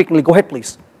very frequently. Go ahead,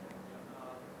 please.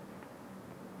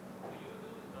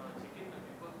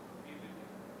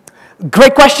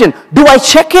 Great question. Do I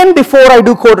check in before I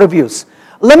do code reviews?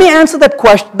 Let me answer that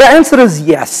question. The answer is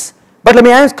yes. But let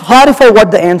me clarify what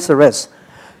the answer is.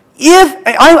 If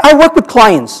I work with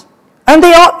clients, and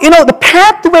they are, the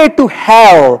pathway to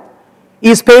hell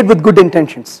is paved with good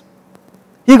intentions.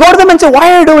 You go to them and say,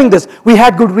 why are you doing this? We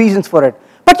had good reasons for it.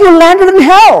 But you landed in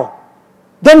hell.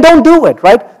 Then don't do it,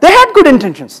 right? They had good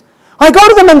intentions. I go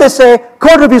to them and they say,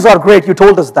 code reviews are great, you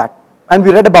told us that. And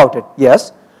we read about it,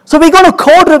 yes. So we go to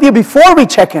code review before we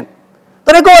check in.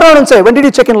 Then I go around and say, when did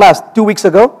you check in last? 2 weeks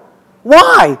ago?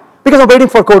 Why? Because I'm waiting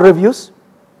for code reviews.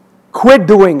 Quit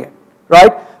doing it,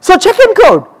 right? So check in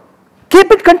code. Keep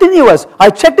it continuous. I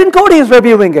checked in code, he's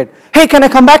reviewing it. Hey, can I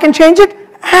come back and change it?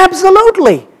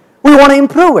 Absolutely. We want to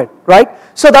improve it, right?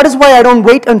 So that is why I don't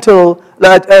wait until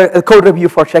a code review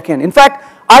for check-in. In fact,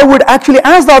 I would actually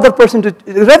ask the other person to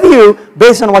review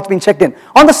based on what's been checked in.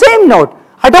 On the same note,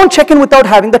 I don't check in without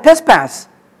having the test pass.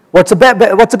 What's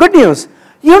the good news?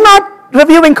 You're not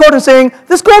reviewing code and saying,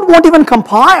 this code won't even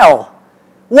compile.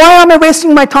 Why am I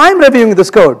wasting my time reviewing this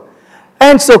code?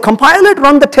 And so compile it,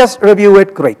 run the test, review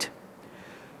it, great.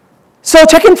 So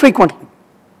check in frequently.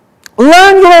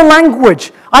 Learn your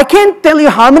language. I can't tell you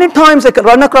how many times I could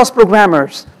run across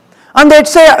programmers and they'd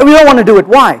say, we don't want to do it.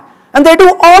 Why? And they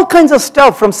do all kinds of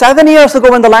stuff from 7 years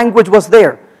ago when the language was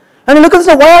there. And you look and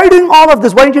say, why are you doing all of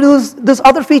this? Why didn't you do this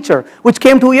other feature which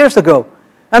came 2 years ago?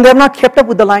 And they have not kept up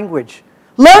with the language.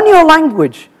 Learn your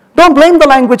language. Don't blame the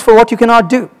language for what you cannot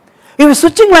do. If you're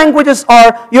switching languages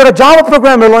or you're a Java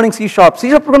programmer learning C#, C#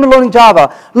 programmer learning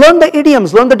Java, learn the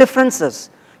idioms, learn the differences.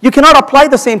 You cannot apply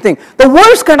the same thing. The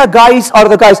worst kind of guys are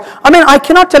the guys, I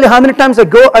cannot tell you how many times I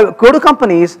go to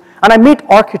companies and I meet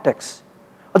architects.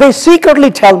 They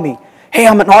secretly tell me, hey,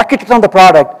 I'm an architect on the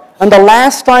product, and the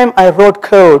last time I wrote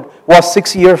code was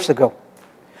 6 years ago.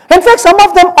 In fact, some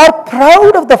of them are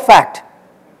proud of the fact.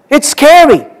 It's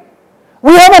scary.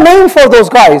 We have a name for those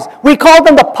guys. We call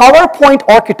them the PowerPoint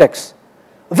architects.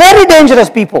 Very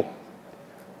dangerous people.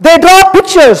 They draw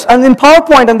pictures and in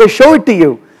PowerPoint and they show it to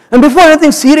you. And before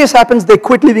anything serious happens, they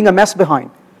quit, leaving a mess behind.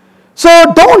 So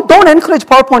don't encourage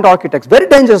PowerPoint architects. Very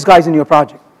dangerous guys in your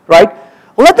project, right?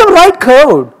 Let them write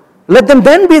code. Let them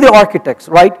then be the architects,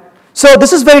 right? So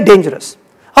this is very dangerous.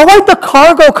 Avoid the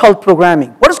cargo cult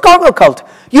programming. What is cargo cult?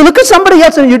 You look at somebody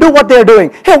else and you do what they're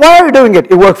doing. Hey, why are you doing it?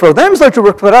 It worked for them, so it should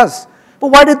work for us. But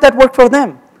why did that work for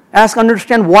them? Ask and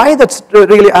understand why that's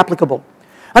really applicable.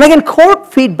 And again, code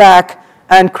feedback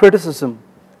and criticism.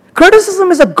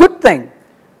 Criticism is a good thing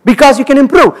because you can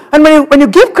improve. And when you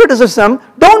give criticism,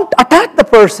 don't attack the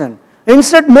person.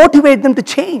 Instead, motivate them to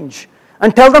change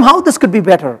and tell them how this could be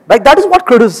better. Like, that is what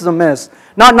criticism is,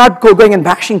 not going and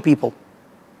bashing people.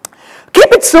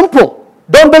 Keep it simple.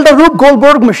 Don't build a Rube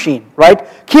Goldberg machine, right?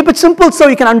 Keep it simple so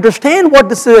you can understand what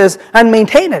this is and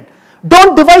maintain it.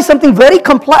 Don't devise something very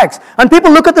complex. And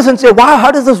people look at this and say, wow,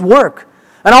 how does this work?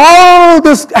 And all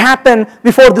this happen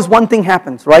before this one thing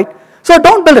happens, right? So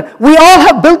don't build it. We all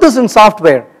have built this in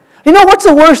software. You know what's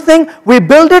the worst thing? We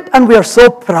build it and we are so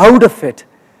proud of it.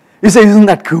 You say, isn't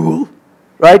that cool?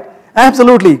 Right?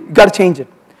 Absolutely. You got to change it.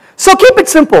 So keep it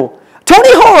simple. Tony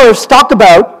Horst talked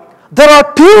about there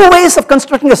are two ways of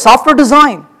constructing a software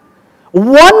design.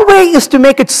 One way is to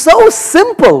make it so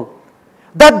simple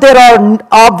that there are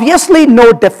obviously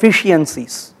no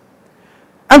deficiencies.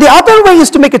 And the other way is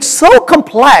to make it so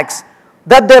complex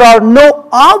that there are no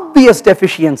obvious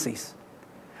deficiencies.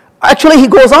 Actually, he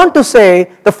goes on to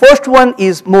say the first one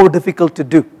is more difficult to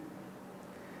do.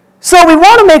 So we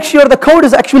want to make sure the code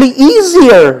is actually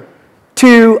easier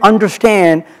to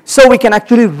understand so we can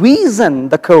actually reason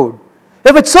the code.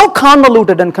 If it's so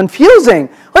convoluted and confusing,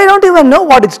 well, you don't even know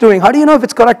what it's doing. How do you know if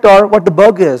it's correct or what the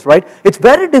bug is, right? It's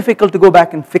very difficult to go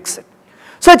back and fix it.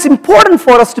 So it's important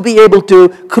for us to be able to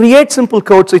create simple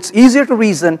code so it's easier to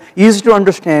reason, easier to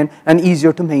understand, and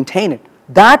easier to maintain it.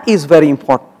 That is very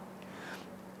important.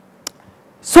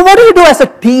 So what do you do as a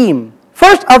team?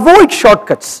 First, avoid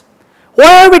shortcuts.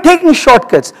 Why are we taking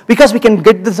shortcuts? Because we can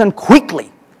get this done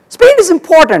quickly. Speed is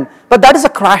important, but that is a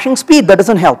crashing speed. That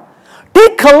doesn't help.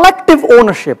 Take collective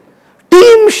ownership.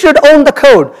 Teams should own the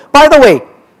code. By the way,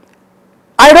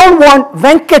 I don't want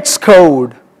Venkat's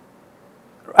code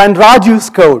and Raju's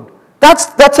code.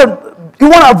 You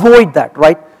want to avoid that,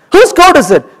 right? Whose code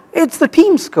is it? It's the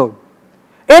team's code.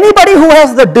 Anybody who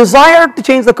has the desire to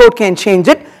change the code can change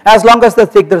it as long as they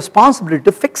take the responsibility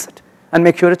to fix it and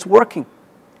make sure it's working.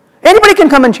 Anybody can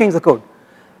come and change the code.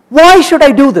 Why should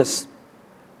I do this?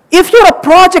 If you're a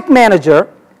project manager,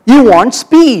 you want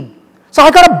speed. So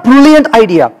I got a brilliant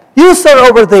idea. You, sir,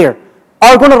 over there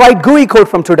are going to write GUI code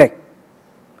from today.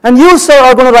 And you, sir,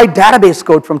 are going to write database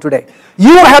code from today.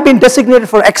 You have been designated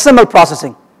for XML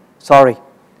processing. Sorry.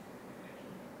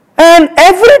 And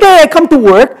every day I come to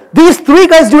work, these three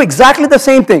guys do exactly the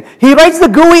same thing. He writes the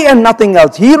GUI and nothing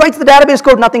else. He writes the database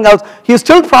code, nothing else. He's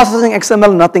still processing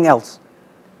XML, nothing else.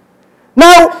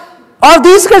 Now, are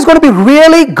these guys going to be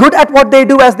really good at what they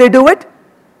do as they do it?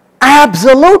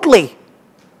 Absolutely.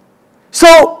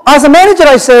 So, as a manager,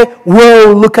 I say,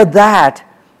 whoa, look at that.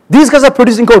 These guys are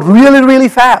producing code really, really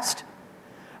fast.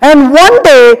 And one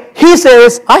day, he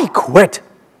says, I quit.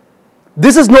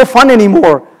 This is no fun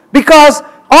anymore. Because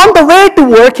on the way to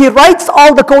work, he writes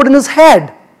all the code in his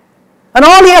head. And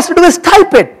all he has to do is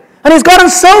type it. And he's gotten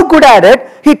so good at it,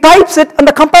 he types it, and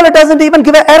the compiler doesn't even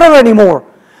give an error anymore.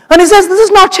 And he says, this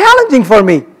is not challenging for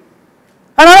me. And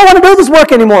I don't want to do this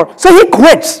work anymore. So he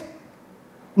quits.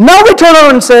 Now we turn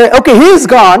around and say, okay, he's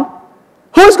gone.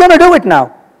 Who's going to do it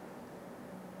now?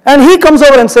 And he comes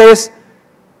over and says,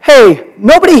 hey,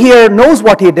 nobody here knows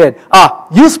what he did.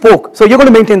 You spoke, so you're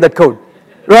going to maintain that code,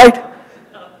 right?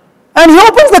 And he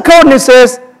opens the code and he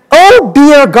says, oh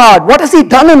dear God, what has he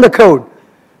done in the code?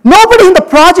 Nobody in the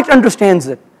project understands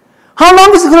it. How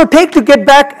long is it going to take to get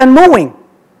back and moving?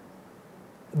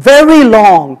 Very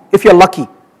long, if you're lucky.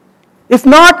 If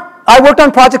not, I worked on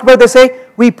a project where they say,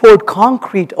 we poured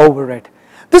concrete over it.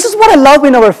 This is what I love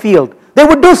in our field. They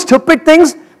would do stupid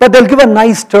things, but they'll give a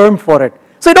nice term for it.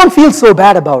 So you don't feel so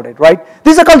bad about it, right?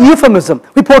 These are called euphemism.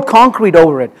 We poured concrete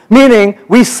over it, meaning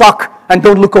we suck and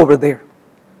don't look over there.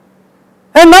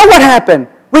 And now what happened?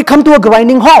 We come to a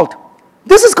grinding halt.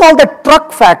 This is called the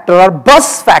truck factor or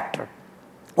bus factor.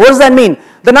 What does that mean?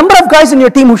 The number of guys in your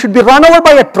team who should be run over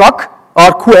by a truck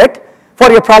or quit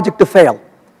for your project to fail.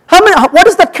 What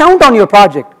does that count on your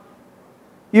project?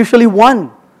 Usually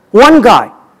one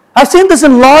guy. I've seen this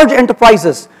in large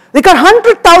enterprises. They got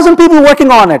 100,000 people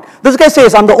working on it. This guy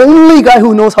says, I'm the only guy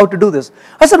who knows how to do this.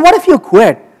 I said, what if you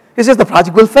quit? He says, the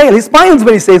project will fail. He smiles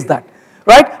when he says that,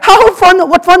 right?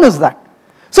 What fun is that?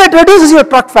 So it reduces your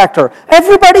truck factor.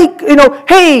 Everybody,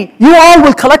 hey, you all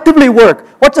will collectively work.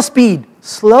 What's the speed?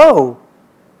 Slow.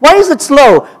 Why is it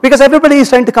slow? Because everybody is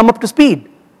trying to come up to speed.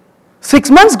 6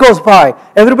 months goes by.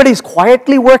 Everybody is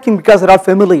quietly working because they're all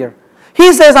familiar.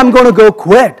 He says, I'm going to go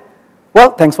quit.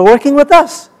 Well, thanks for working with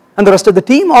us. And the rest of the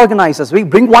team organizes. We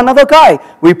bring one other guy.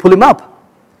 We pull him up.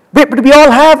 But we all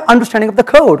have understanding of the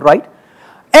code, right?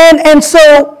 And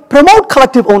so promote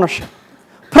collective ownership.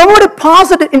 Promote a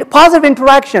positive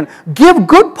interaction. Give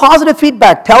good positive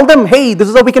feedback. Tell them, hey, this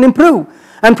is how we can improve.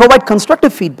 And provide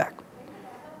constructive feedback.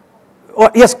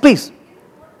 Yes, please.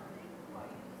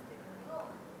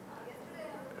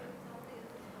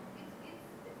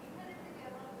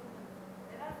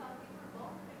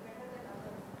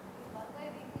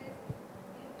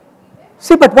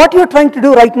 See, but what you're trying to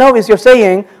do right now is you're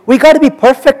saying, we got to be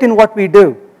perfect in what we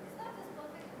do.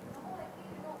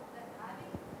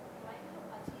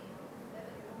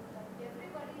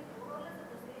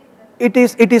 It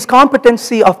is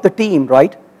competency of the team,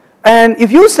 right? And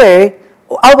if you say,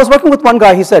 I was working with one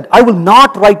guy, he said, I will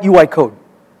not write UI code.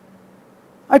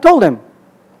 I told him,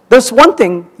 there's one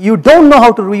thing, you don't know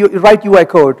how to write UI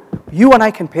code, you and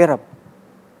I can pair up,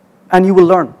 and you will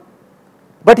learn.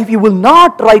 But if you will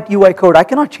not write UI code, I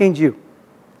cannot change you.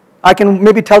 I can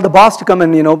maybe tell the boss to come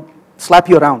and, slap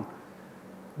you around.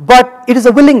 But it is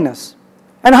a willingness.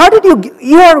 And how did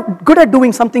you are good at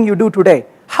doing something you do today.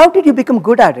 How did you become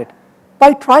good at it?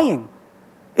 By trying.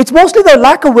 It's mostly the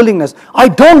lack of willingness. I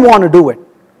don't want to do it.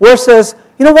 Versus,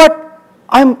 you know what?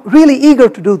 I'm really eager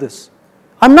to do this.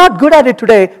 I'm not good at it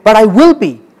today, but I will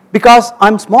be because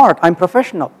I'm smart, I'm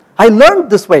professional. I learned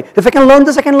this way. If I can learn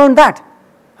this, I can learn that.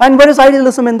 And where is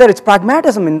idealism in there? It's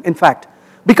pragmatism in fact.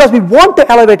 Because we want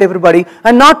to elevate everybody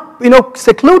and not,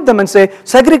 seclude them and say,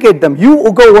 segregate them.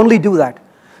 You go only do that.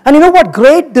 And you know what?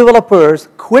 Great developers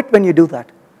quit when you do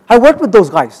that. I worked with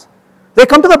those guys. They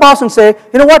come to the boss and say,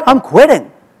 you know what? I'm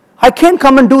quitting. I can't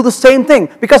come and do the same thing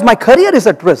because my career is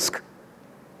at risk.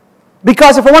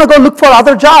 Because if I want to go look for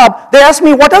another job, they ask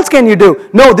me, what else can you do?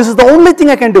 No, this is the only thing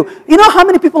I can do. You know how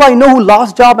many people I know who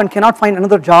lost job and cannot find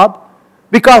another job?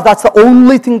 Because that's the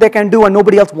only thing they can do and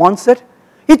nobody else wants it.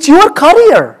 It's your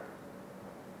career.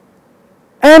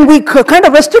 And we kind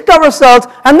of restrict ourselves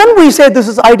and then we say this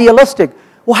is idealistic.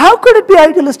 Well, how could it be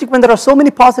idealistic when there are so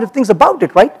many positive things about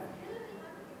it, right?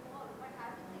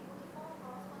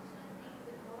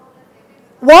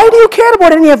 Why do you care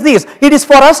about any of these? It is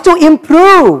for us to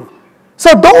improve.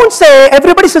 So don't say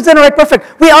everybody sits there and writes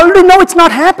perfect. We already know it's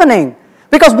not happening.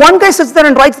 Because one guy sits there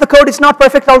and writes the code, it's not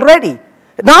perfect already.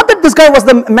 Not that this guy was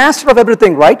the master of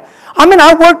everything, right? I mean,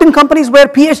 I've worked in companies where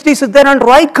PhDs sit there and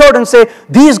write code and say,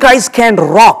 these guys can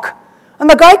rock. And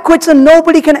the guy quits and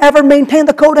nobody can ever maintain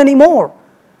the code anymore.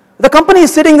 The company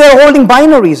is sitting there holding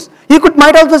binaries. You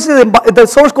might also say the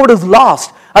source code is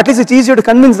lost. At least it's easier to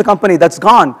convince the company that's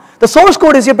gone. The source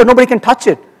code is here, but nobody can touch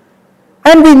it.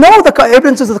 And we know the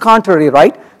evidence is the contrary,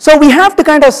 right? So we have to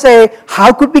kind of say,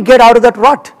 how could we get out of that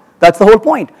rut? That's the whole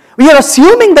point. We are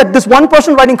assuming that this one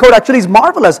person writing code actually is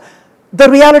marvelous. The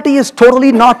reality is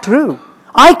totally not true.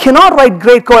 I cannot write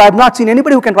great code. I have not seen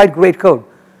anybody who can write great code.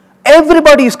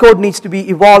 Everybody's code needs to be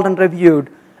evolved and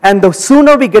reviewed. And the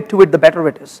sooner we get to it, the better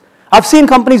it is. I've seen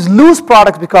companies lose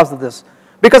products because of this.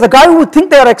 Because the guy who would think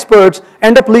they are experts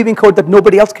end up leaving code that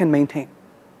nobody else can maintain.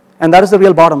 And that is the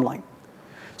real bottom line.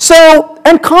 So,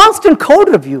 and constant code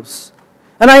reviews.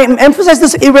 And I emphasized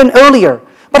this even earlier.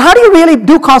 But how do you really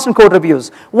do constant code reviews?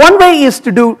 One way is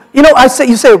to do, you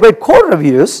say, wait, code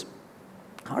reviews?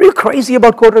 Are you crazy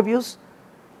about code reviews?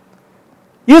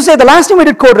 You say, the last time we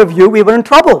did code review, we were in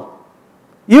trouble.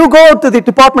 You go to the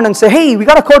department and say, hey, we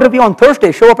got a code review on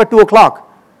Thursday, show up at 2 o'clock.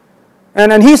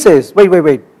 And then he says,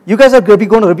 wait, you guys are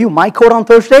going to review my code on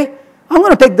Thursday? I'm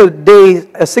going to take the day,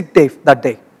 a sick day that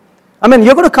day. I mean,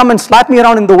 you're going to come and slap me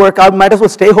around in the work, I might as well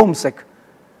stay home sick.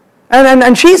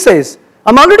 And she says,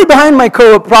 I'm already behind my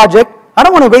code project, I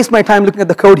don't want to waste my time looking at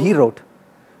the code he wrote.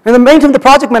 And the meantime, the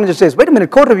project manager says, wait a minute,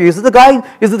 code review, is it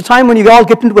the time when you all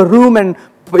get into a room and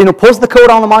post the code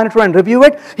on the monitor and review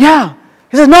it? Yeah.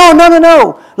 He says,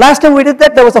 no. Last time we did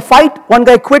that, there was a fight, one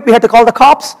guy quit, we had to call the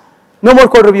cops. No more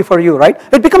code review for you, right?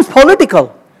 It becomes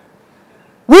political.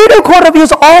 We do code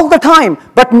reviews all the time,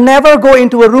 but never go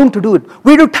into a room to do it.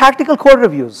 We do tactical code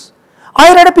reviews.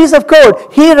 I read a piece of code,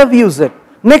 he reviews it.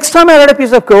 Next time I read a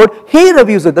piece of code, he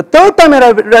reviews it. The third time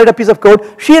I read a piece of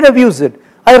code, she reviews it.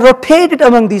 I rotate it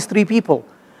among these three people.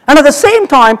 And at the same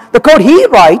time, the code he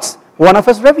writes, one of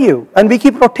us review, and we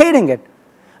keep rotating it.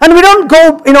 And we don't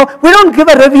go, we don't give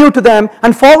a review to them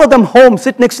and follow them home,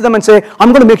 sit next to them and say, I'm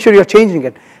going to make sure you're changing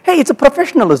it. Hey, it's a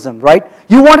professionalism, right?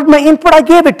 You wanted my input, I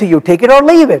gave it to you. Take it or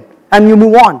leave it. And you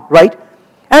move on, right?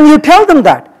 And you tell them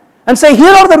that. And say,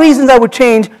 here are the reasons I would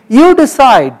change. You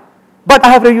decide. But I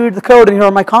have reviewed the code and here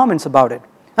are my comments about it.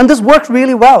 And this works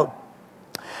really well.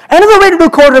 Another way to do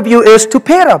code review is to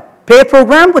pair a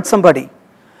program with somebody.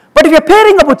 But if you're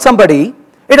pairing up with somebody,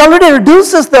 it already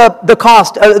reduces the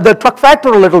cost, the truck factor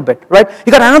a little bit, right?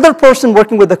 You got another person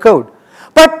working with the code.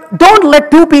 But don't let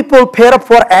two people pair up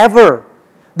forever.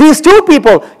 These two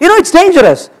people, it's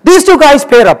dangerous. These two guys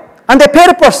pair up, and they pair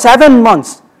up for 7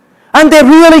 months. And they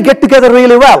really get together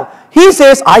really well. He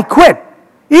says, I quit.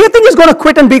 You think he's going to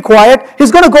quit and be quiet?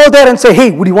 He's going to go there and say,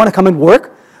 hey, would you want to come and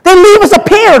work? They leave as a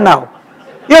pair now.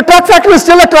 Your truck factor is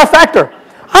still a truck factor.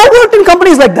 I worked in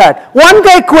companies like that. One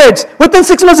guy quits. Within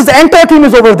 6 months, his entire team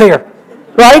is over there,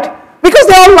 right? Because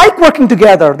they all like working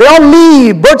together. They all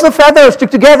leave, birds of feathers stick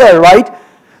together, right?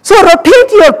 So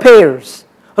rotate your pairs.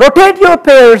 Rotate your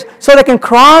pairs so they can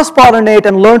cross-pollinate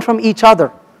and learn from each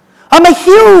other. I'm a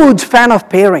huge fan of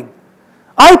pairing.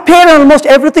 I pair in almost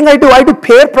everything I do. I do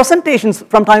pair presentations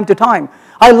from time to time.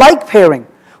 I like pairing.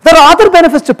 There are other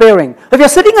benefits to pairing. If you're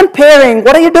sitting and pairing,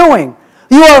 what are you doing?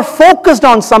 You are focused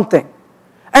on something.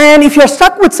 And if you're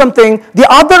stuck with something, the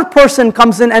other person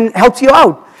comes in and helps you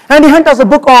out. Andy Hunt has a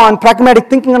book on pragmatic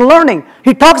thinking and learning.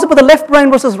 He talks about the left brain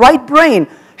versus right brain.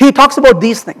 He talks about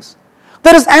these things.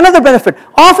 There is another benefit.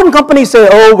 Often companies say,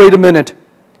 oh, wait a minute.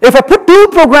 If I put 2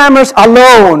 programmers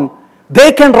alone,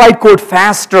 they can write code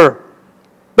faster.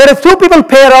 But if 2 people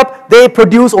pair up, they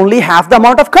produce only half the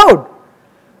amount of code.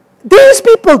 These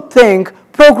people think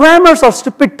programmers are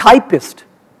stupid typists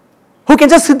who can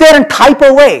just sit there and type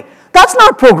away. That's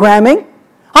not programming.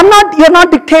 You're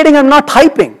not dictating, I'm not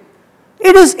typing.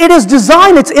 It is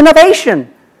design, it's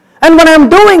innovation. And when I'm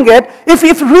doing it, if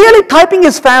really typing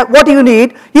is what you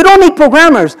need, you don't need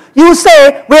programmers. You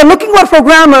say, we're looking for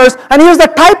programmers, and here's the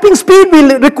typing speed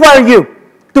we require you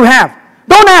to have.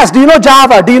 Don't ask, do you know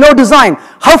Java? Do you know design?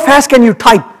 How fast can you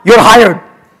type? You're hired.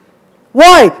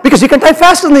 Why? Because you can type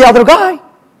faster than the other guy.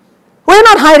 We're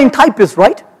not hiring typists,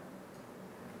 right?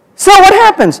 So what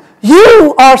happens?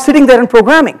 You are sitting there and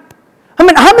programming. I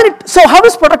mean, how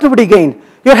is productivity gained?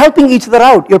 You're helping each other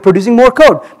out. You're producing more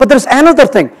code. But there's another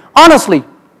thing. Honestly,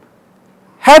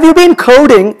 have you been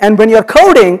coding, and when you're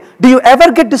coding, do you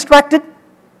ever get distracted?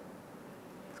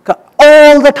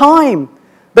 All the time.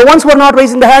 The ones who are not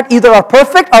raising the hand either are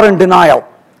perfect or in denial.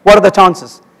 What are the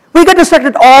chances? We get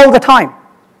distracted all the time.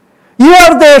 You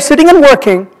are there sitting and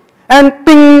working, and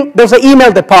ping, there's an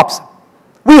email that pops up.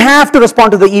 We have to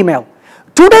respond to the email.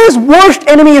 Today's worst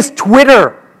enemy is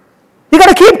Twitter. You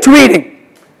got to keep tweeting.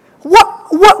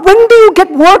 When do you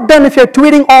get work done if you're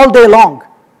tweeting all day long?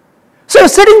 So you're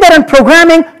sitting there and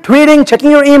programming, tweeting, checking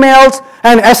your emails,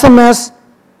 and SMS,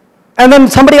 and then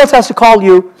somebody else has to call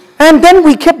you, and then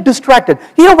we keep distracted.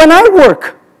 You know, when I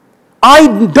work, I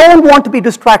don't want to be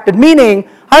distracted, meaning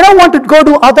I don't want to go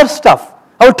do other stuff.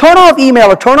 I'll turn off email,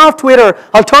 I'll turn off Twitter,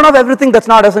 I'll turn off everything that's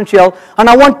not essential, and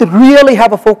I want to really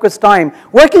have a focused time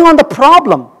working on the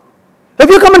problem. If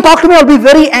you come and talk to me, I'll be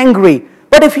very angry.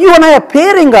 But if you and I are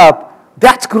pairing up,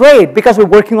 that's great because we're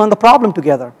working on the problem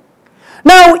together.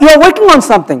 Now, you're working on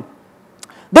something.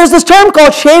 There's this term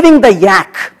called shaving the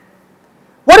yak.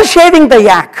 What is shaving the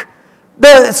yak?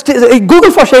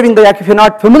 Google for shaving the yak if you're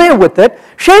not familiar with it.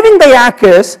 Shaving the yak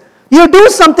is you do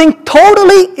something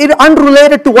totally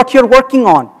unrelated to what you're working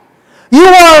on. You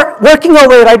are working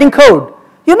away writing code.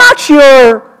 You're not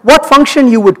sure what function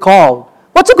you would call.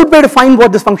 What's a good way to find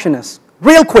what this function is?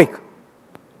 Real quick.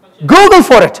 Google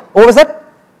for it. What was that?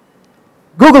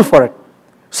 Google for it.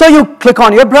 So you click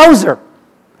on your browser.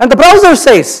 And the browser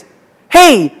says,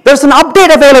 hey, there's an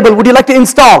update available. Would you like to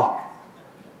install?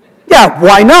 Yeah,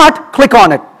 why not? Click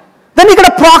on it. Then you get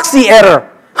a proxy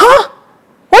error. Huh?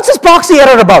 What's this proxy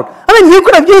error about? I mean, you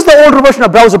could have used the older version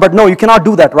of browser, but no, you cannot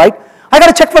do that, right? I got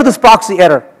to check for this proxy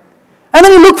error. And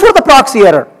then you look for the proxy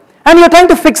error. And you're trying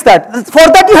to fix that. For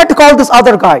that, you had to call this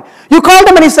other guy. You called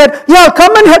him and he said, yeah, I'll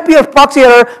come and help you with proxy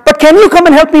error, but can you come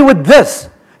and help me with this?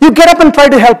 You get up and try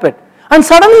to help it. And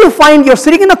suddenly you find you're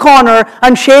sitting in a corner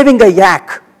and shaving a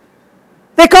yak.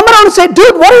 They come around and say,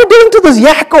 dude, what are you doing to this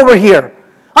yak over here?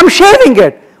 I'm shaving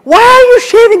it. Why are you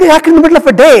shaving a yak in the middle of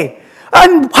a day?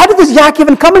 And how did this yak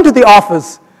even come into the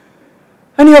office?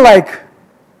 And you're like,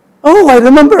 oh, I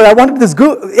remember I wanted this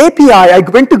API. I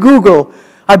went to Google.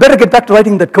 I better get back to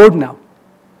writing that code now.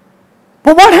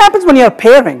 But what happens when you're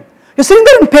pairing? You're sitting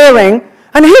there and pairing,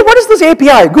 and hey, what is this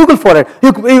API? Google for it. You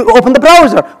open the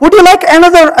browser. Would you like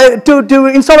another, to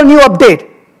install a new update?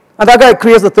 And that guy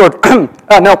creates the third.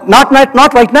 No, not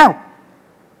right now.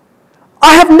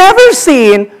 I have never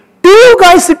seen 2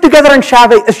 guys sit together and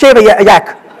shave a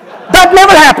yak. That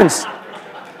never happens.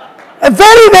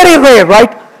 Very, very rare,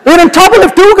 right? We're in trouble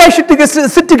if 2 guys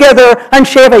should sit together and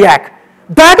shave a yak.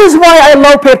 That is why I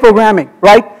love pair programming,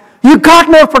 right? You got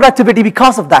more productivity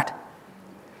because of that.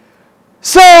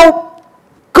 So,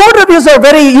 code reviews are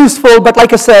very useful, but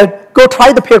like I said, go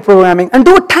try the pair programming and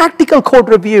do a tactical code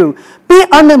review. Be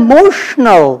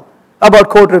unemotional about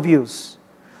code reviews.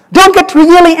 Don't get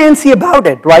really antsy about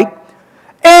it, right?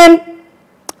 And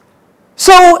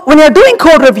so, when you're doing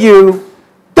code review,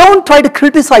 don't try to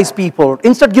criticize people.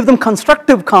 Instead, give them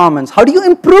constructive comments. How do you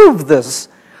improve this?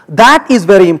 That is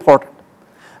very important.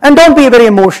 And don't be very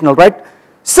emotional, right?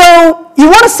 So you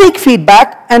want to seek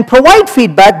feedback and provide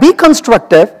feedback, be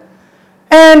constructive.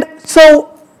 And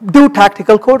so do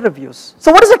tactical code reviews.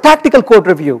 So what is a tactical code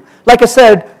review? Like I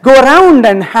said, go around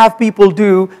and have people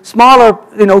do smaller,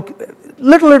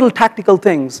 little tactical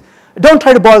things. Don't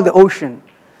try to boil the ocean.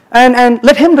 And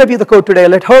let him review the code today,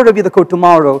 let her review the code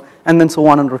tomorrow, and then so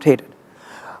on and rotate it.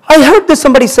 I heard this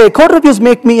somebody say, code reviews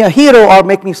make me a hero or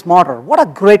make me smarter. What a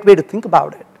great way to think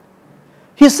about it.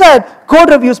 He said, code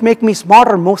reviews make me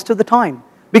smarter most of the time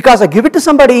because I give it to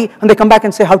somebody and they come back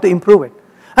and say how to improve it.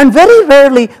 And very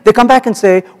rarely they come back and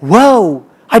say, whoa,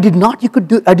 I did not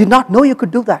know you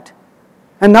could do that.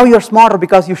 And now you're smarter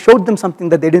because you showed them something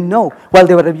that they didn't know while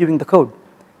they were reviewing the code,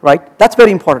 right? That's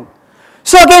very important.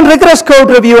 So again, rigorous code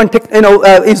review and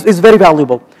is very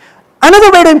valuable.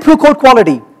 Another way to improve code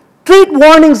quality, treat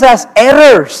warnings as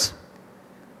errors.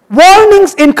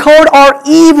 Warnings in code are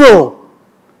evil.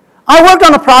 I worked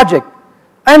on a project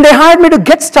and they hired me to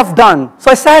get stuff done.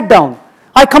 So I sat down,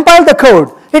 I compiled the code.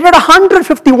 It had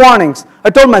 150 warnings. I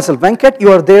told myself, Venkat,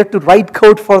 you are there to write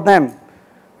code for them.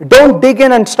 Don't dig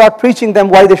in and start preaching them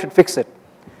why they should fix it.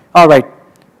 All right.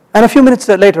 And a few minutes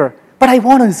later, but I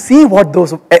want to see what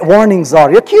those warnings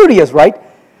are. You're curious, right?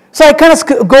 So I kind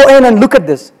of go in and look at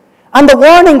this. And the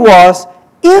warning was,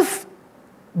 if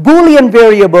Boolean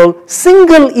variable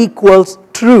single equals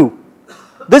true.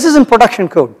 This is in production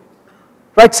code,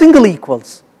 right? Single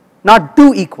equals, not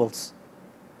do equals.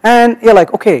 And you're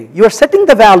like, okay, you're setting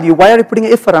the value. Why are you putting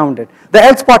an if around it? The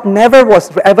else part never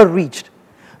was ever reached.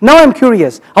 Now I'm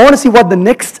curious. I want to see what the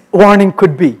next warning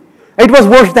could be. It was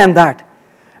worse than that.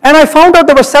 And I found out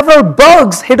there were several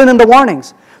bugs hidden in the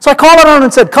warnings. So I called around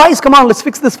and said, guys, come on, let's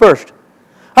fix this first.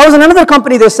 I was in another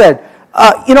company, they said,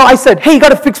 I said, hey, you got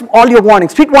to fix all your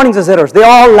warnings. Treat warnings as errors. They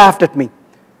all laughed at me.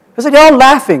 I said, you're all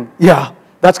laughing. Yeah,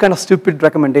 that's kind of stupid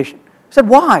recommendation. I said,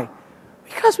 why?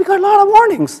 Because we got a lot of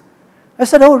warnings. I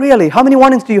said, oh, really? How many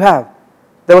warnings do you have?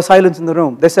 There was silence in the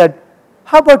room. They said,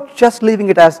 how about just leaving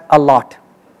it as a lot?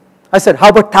 I said, how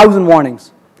about 1,000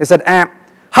 warnings? They said,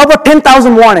 how about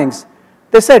 10,000 warnings?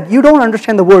 They said, you don't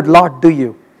understand the word lot, do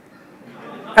you?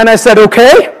 And I said,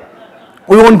 okay,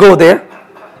 we won't go there.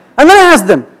 And then I asked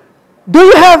them, do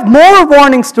you have more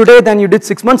warnings today than you did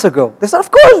 6 months ago? They said, of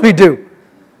course we do.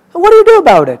 So what do you do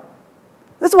about it?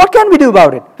 I said, what can we do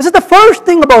about it? I said, the first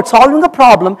thing about solving a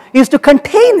problem is to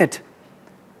contain it.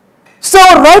 So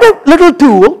write a little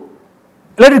tool,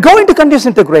 let it go into continuous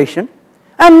integration,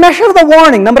 and measure the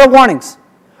warning, number of warnings.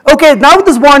 Okay, now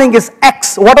this warning is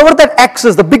X, whatever that X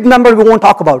is, the big number we won't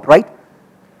talk about, right?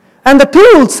 And the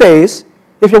tool says,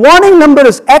 if your warning number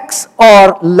is X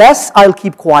or less, I'll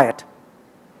keep quiet.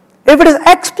 If it is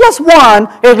X plus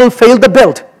 1, it will fail the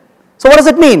build. So what does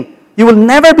it mean? You will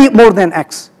never be more than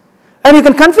X. And you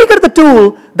can configure the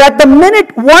tool that the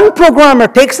minute one programmer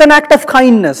takes an act of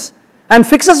kindness and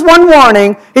fixes one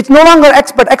warning, it's no longer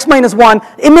X but X minus 1,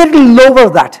 immediately lower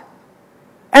that.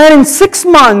 And in 6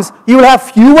 months, you will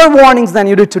have fewer warnings than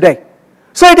you did today.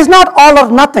 So it is not all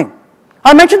or nothing.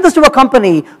 I mentioned this to a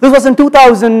company. This was in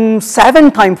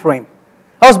 2007 timeframe.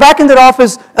 I was back in their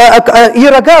office a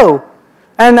year ago.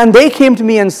 And they came to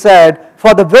me and said,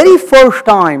 for the very first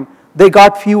time, they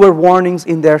got fewer warnings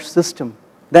in their system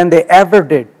than they ever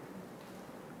did.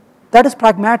 That is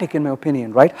pragmatic in my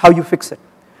opinion, right? How you fix it.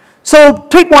 So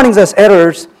treat warnings as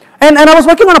errors. And I was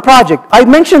working on a project. I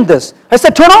mentioned this. I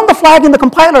said, turn on the flag in the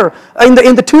compiler, in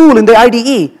the tool, in the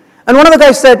IDE. And one of the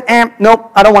guys said,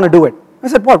 no, I don't want to do it. I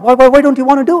said, what? Why don't you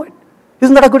want to do it?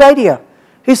 Isn't that a good idea?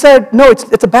 He said, no,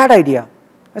 it's a bad idea.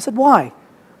 I said, why?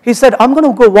 He said, I'm going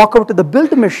to go walk over to the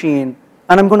build machine,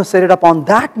 and I'm going to set it up on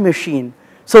that machine,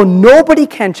 so nobody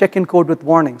can check in code with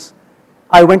warnings.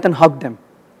 I went and hugged him.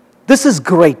 This is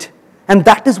great. And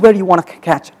that is where you want to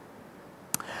catch it.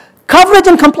 Coverage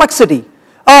and complexity.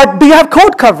 Do you have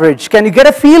code coverage? Can you get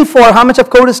a feel for how much of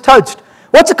code is touched?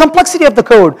 What's the complexity of the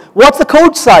code? What's the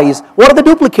code size? What are the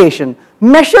duplication?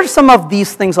 Measure some of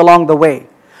these things along the way.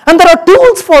 And there are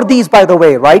tools for these, by the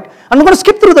way, right? I'm going to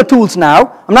skip through the tools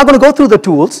now. I'm not going to go through the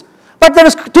tools. But there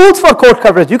is tools for code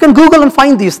coverage. You can Google and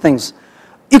find these things.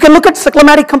 You can look at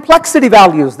cyclomatic complexity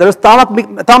values. There is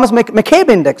Thomas McCabe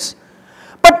index.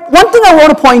 But one thing I want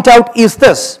to point out is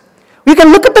this. You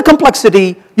can look at the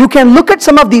complexity. You can look at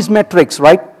some of these metrics,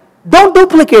 right? Don't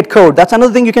duplicate code. That's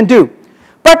another thing you can do.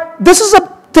 But this is a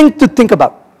thing to think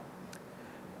about.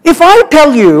 If I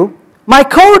tell you my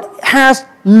code has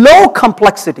low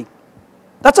complexity,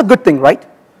 that's a good thing, right?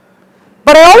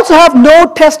 But I also have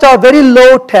no test or very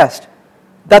low test.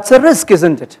 That's a risk,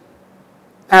 isn't it?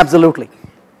 Absolutely.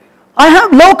 I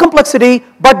have low complexity,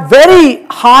 but very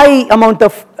high amount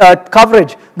of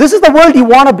coverage. This is the world you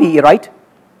want to be, right?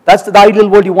 That's the ideal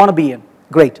world you want to be in.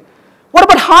 Great. What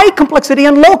about high complexity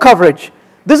and low coverage?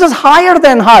 This is higher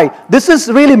than high. This is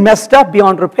really messed up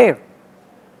beyond repair.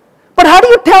 But how do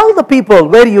you tell the people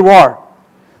where you are?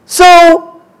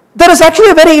 So there is actually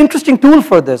a very interesting tool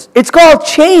for this. It's called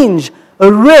change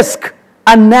risk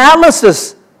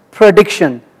analysis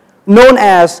prediction, known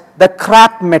as the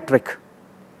CRAP metric.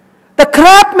 The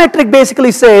CRAP metric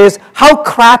basically says how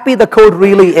crappy the code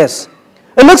really is.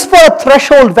 It looks for a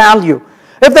threshold value.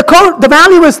 If the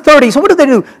value is 30, so what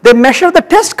do? They measure the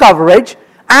test coverage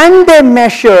and they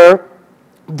measure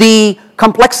the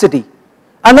complexity.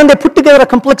 And then they put together a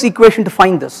complex equation to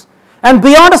find this. And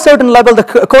beyond a certain level, the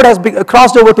code has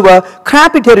crossed over to a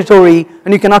crappy territory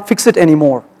and you cannot fix it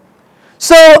anymore.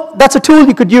 So that's a tool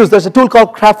you could use. There's a tool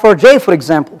called CRAP4J, for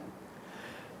example.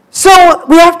 So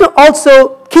we have to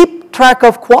also keep track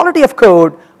of quality of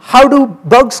code. How do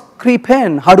bugs creep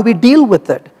in? How do we deal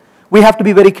with it? We have to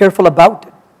be very careful about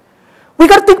it. We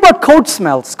got to think about code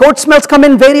smells. Code smells come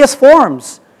in various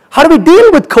forms. How do we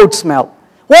deal with code smell?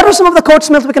 What are some of the code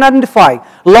smells we can identify?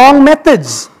 Long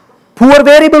methods, poor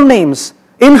variable names,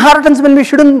 inheritance when we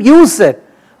shouldn't use it.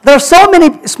 There are so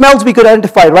many smells we could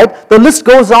identify, right? The list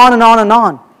goes on and on and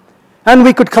on. And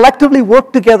we could collectively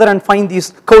work together and find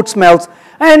these code smells.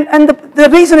 And the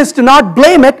reason is to not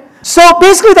blame it. So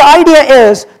basically the idea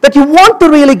is that you want to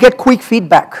really get quick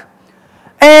feedback.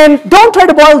 And don't try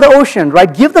to boil the ocean,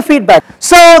 right? Give the feedback.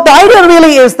 So the idea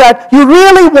really is that you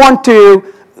really want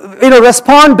to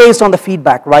respond based on the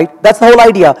feedback, right? That's the whole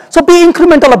idea. So be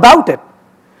incremental about it.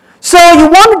 So you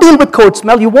want to deal with code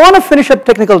smell. You want to finish up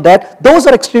technical debt. Those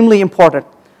are extremely important.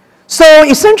 So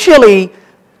essentially,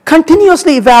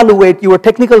 continuously evaluate your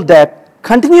technical debt,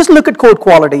 continuously look at code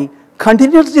quality,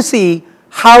 continuously see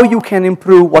how you can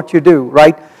improve what you do,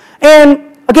 right?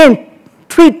 And again,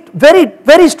 very,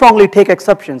 very strongly take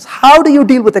exceptions. How do you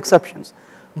deal with exceptions?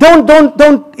 Don't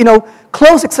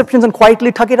close exceptions and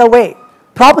quietly tuck it away.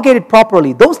 Propagate it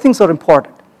properly. Those things are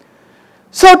important.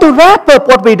 So to wrap up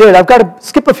what we did, I've got to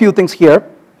skip a few things here.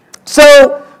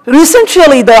 So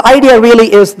essentially, the idea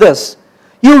really is this.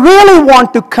 You really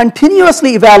want to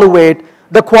continuously evaluate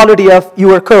the quality of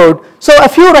your code. So a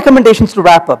few recommendations to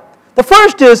wrap up. The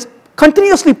first is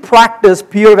continuously practice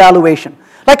peer evaluation.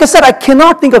 Like I said, I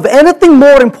cannot think of anything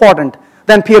more important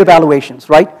than peer evaluations,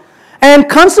 right? And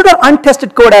consider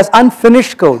untested code as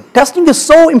unfinished code. Testing is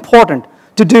so important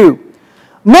to do.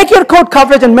 Make your code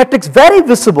coverage and metrics very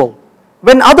visible.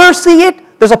 When others see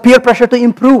it, there's a peer pressure to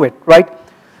improve it, right?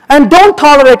 And don't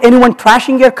tolerate anyone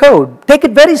trashing your code. Take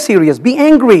it very serious. Be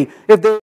angry if they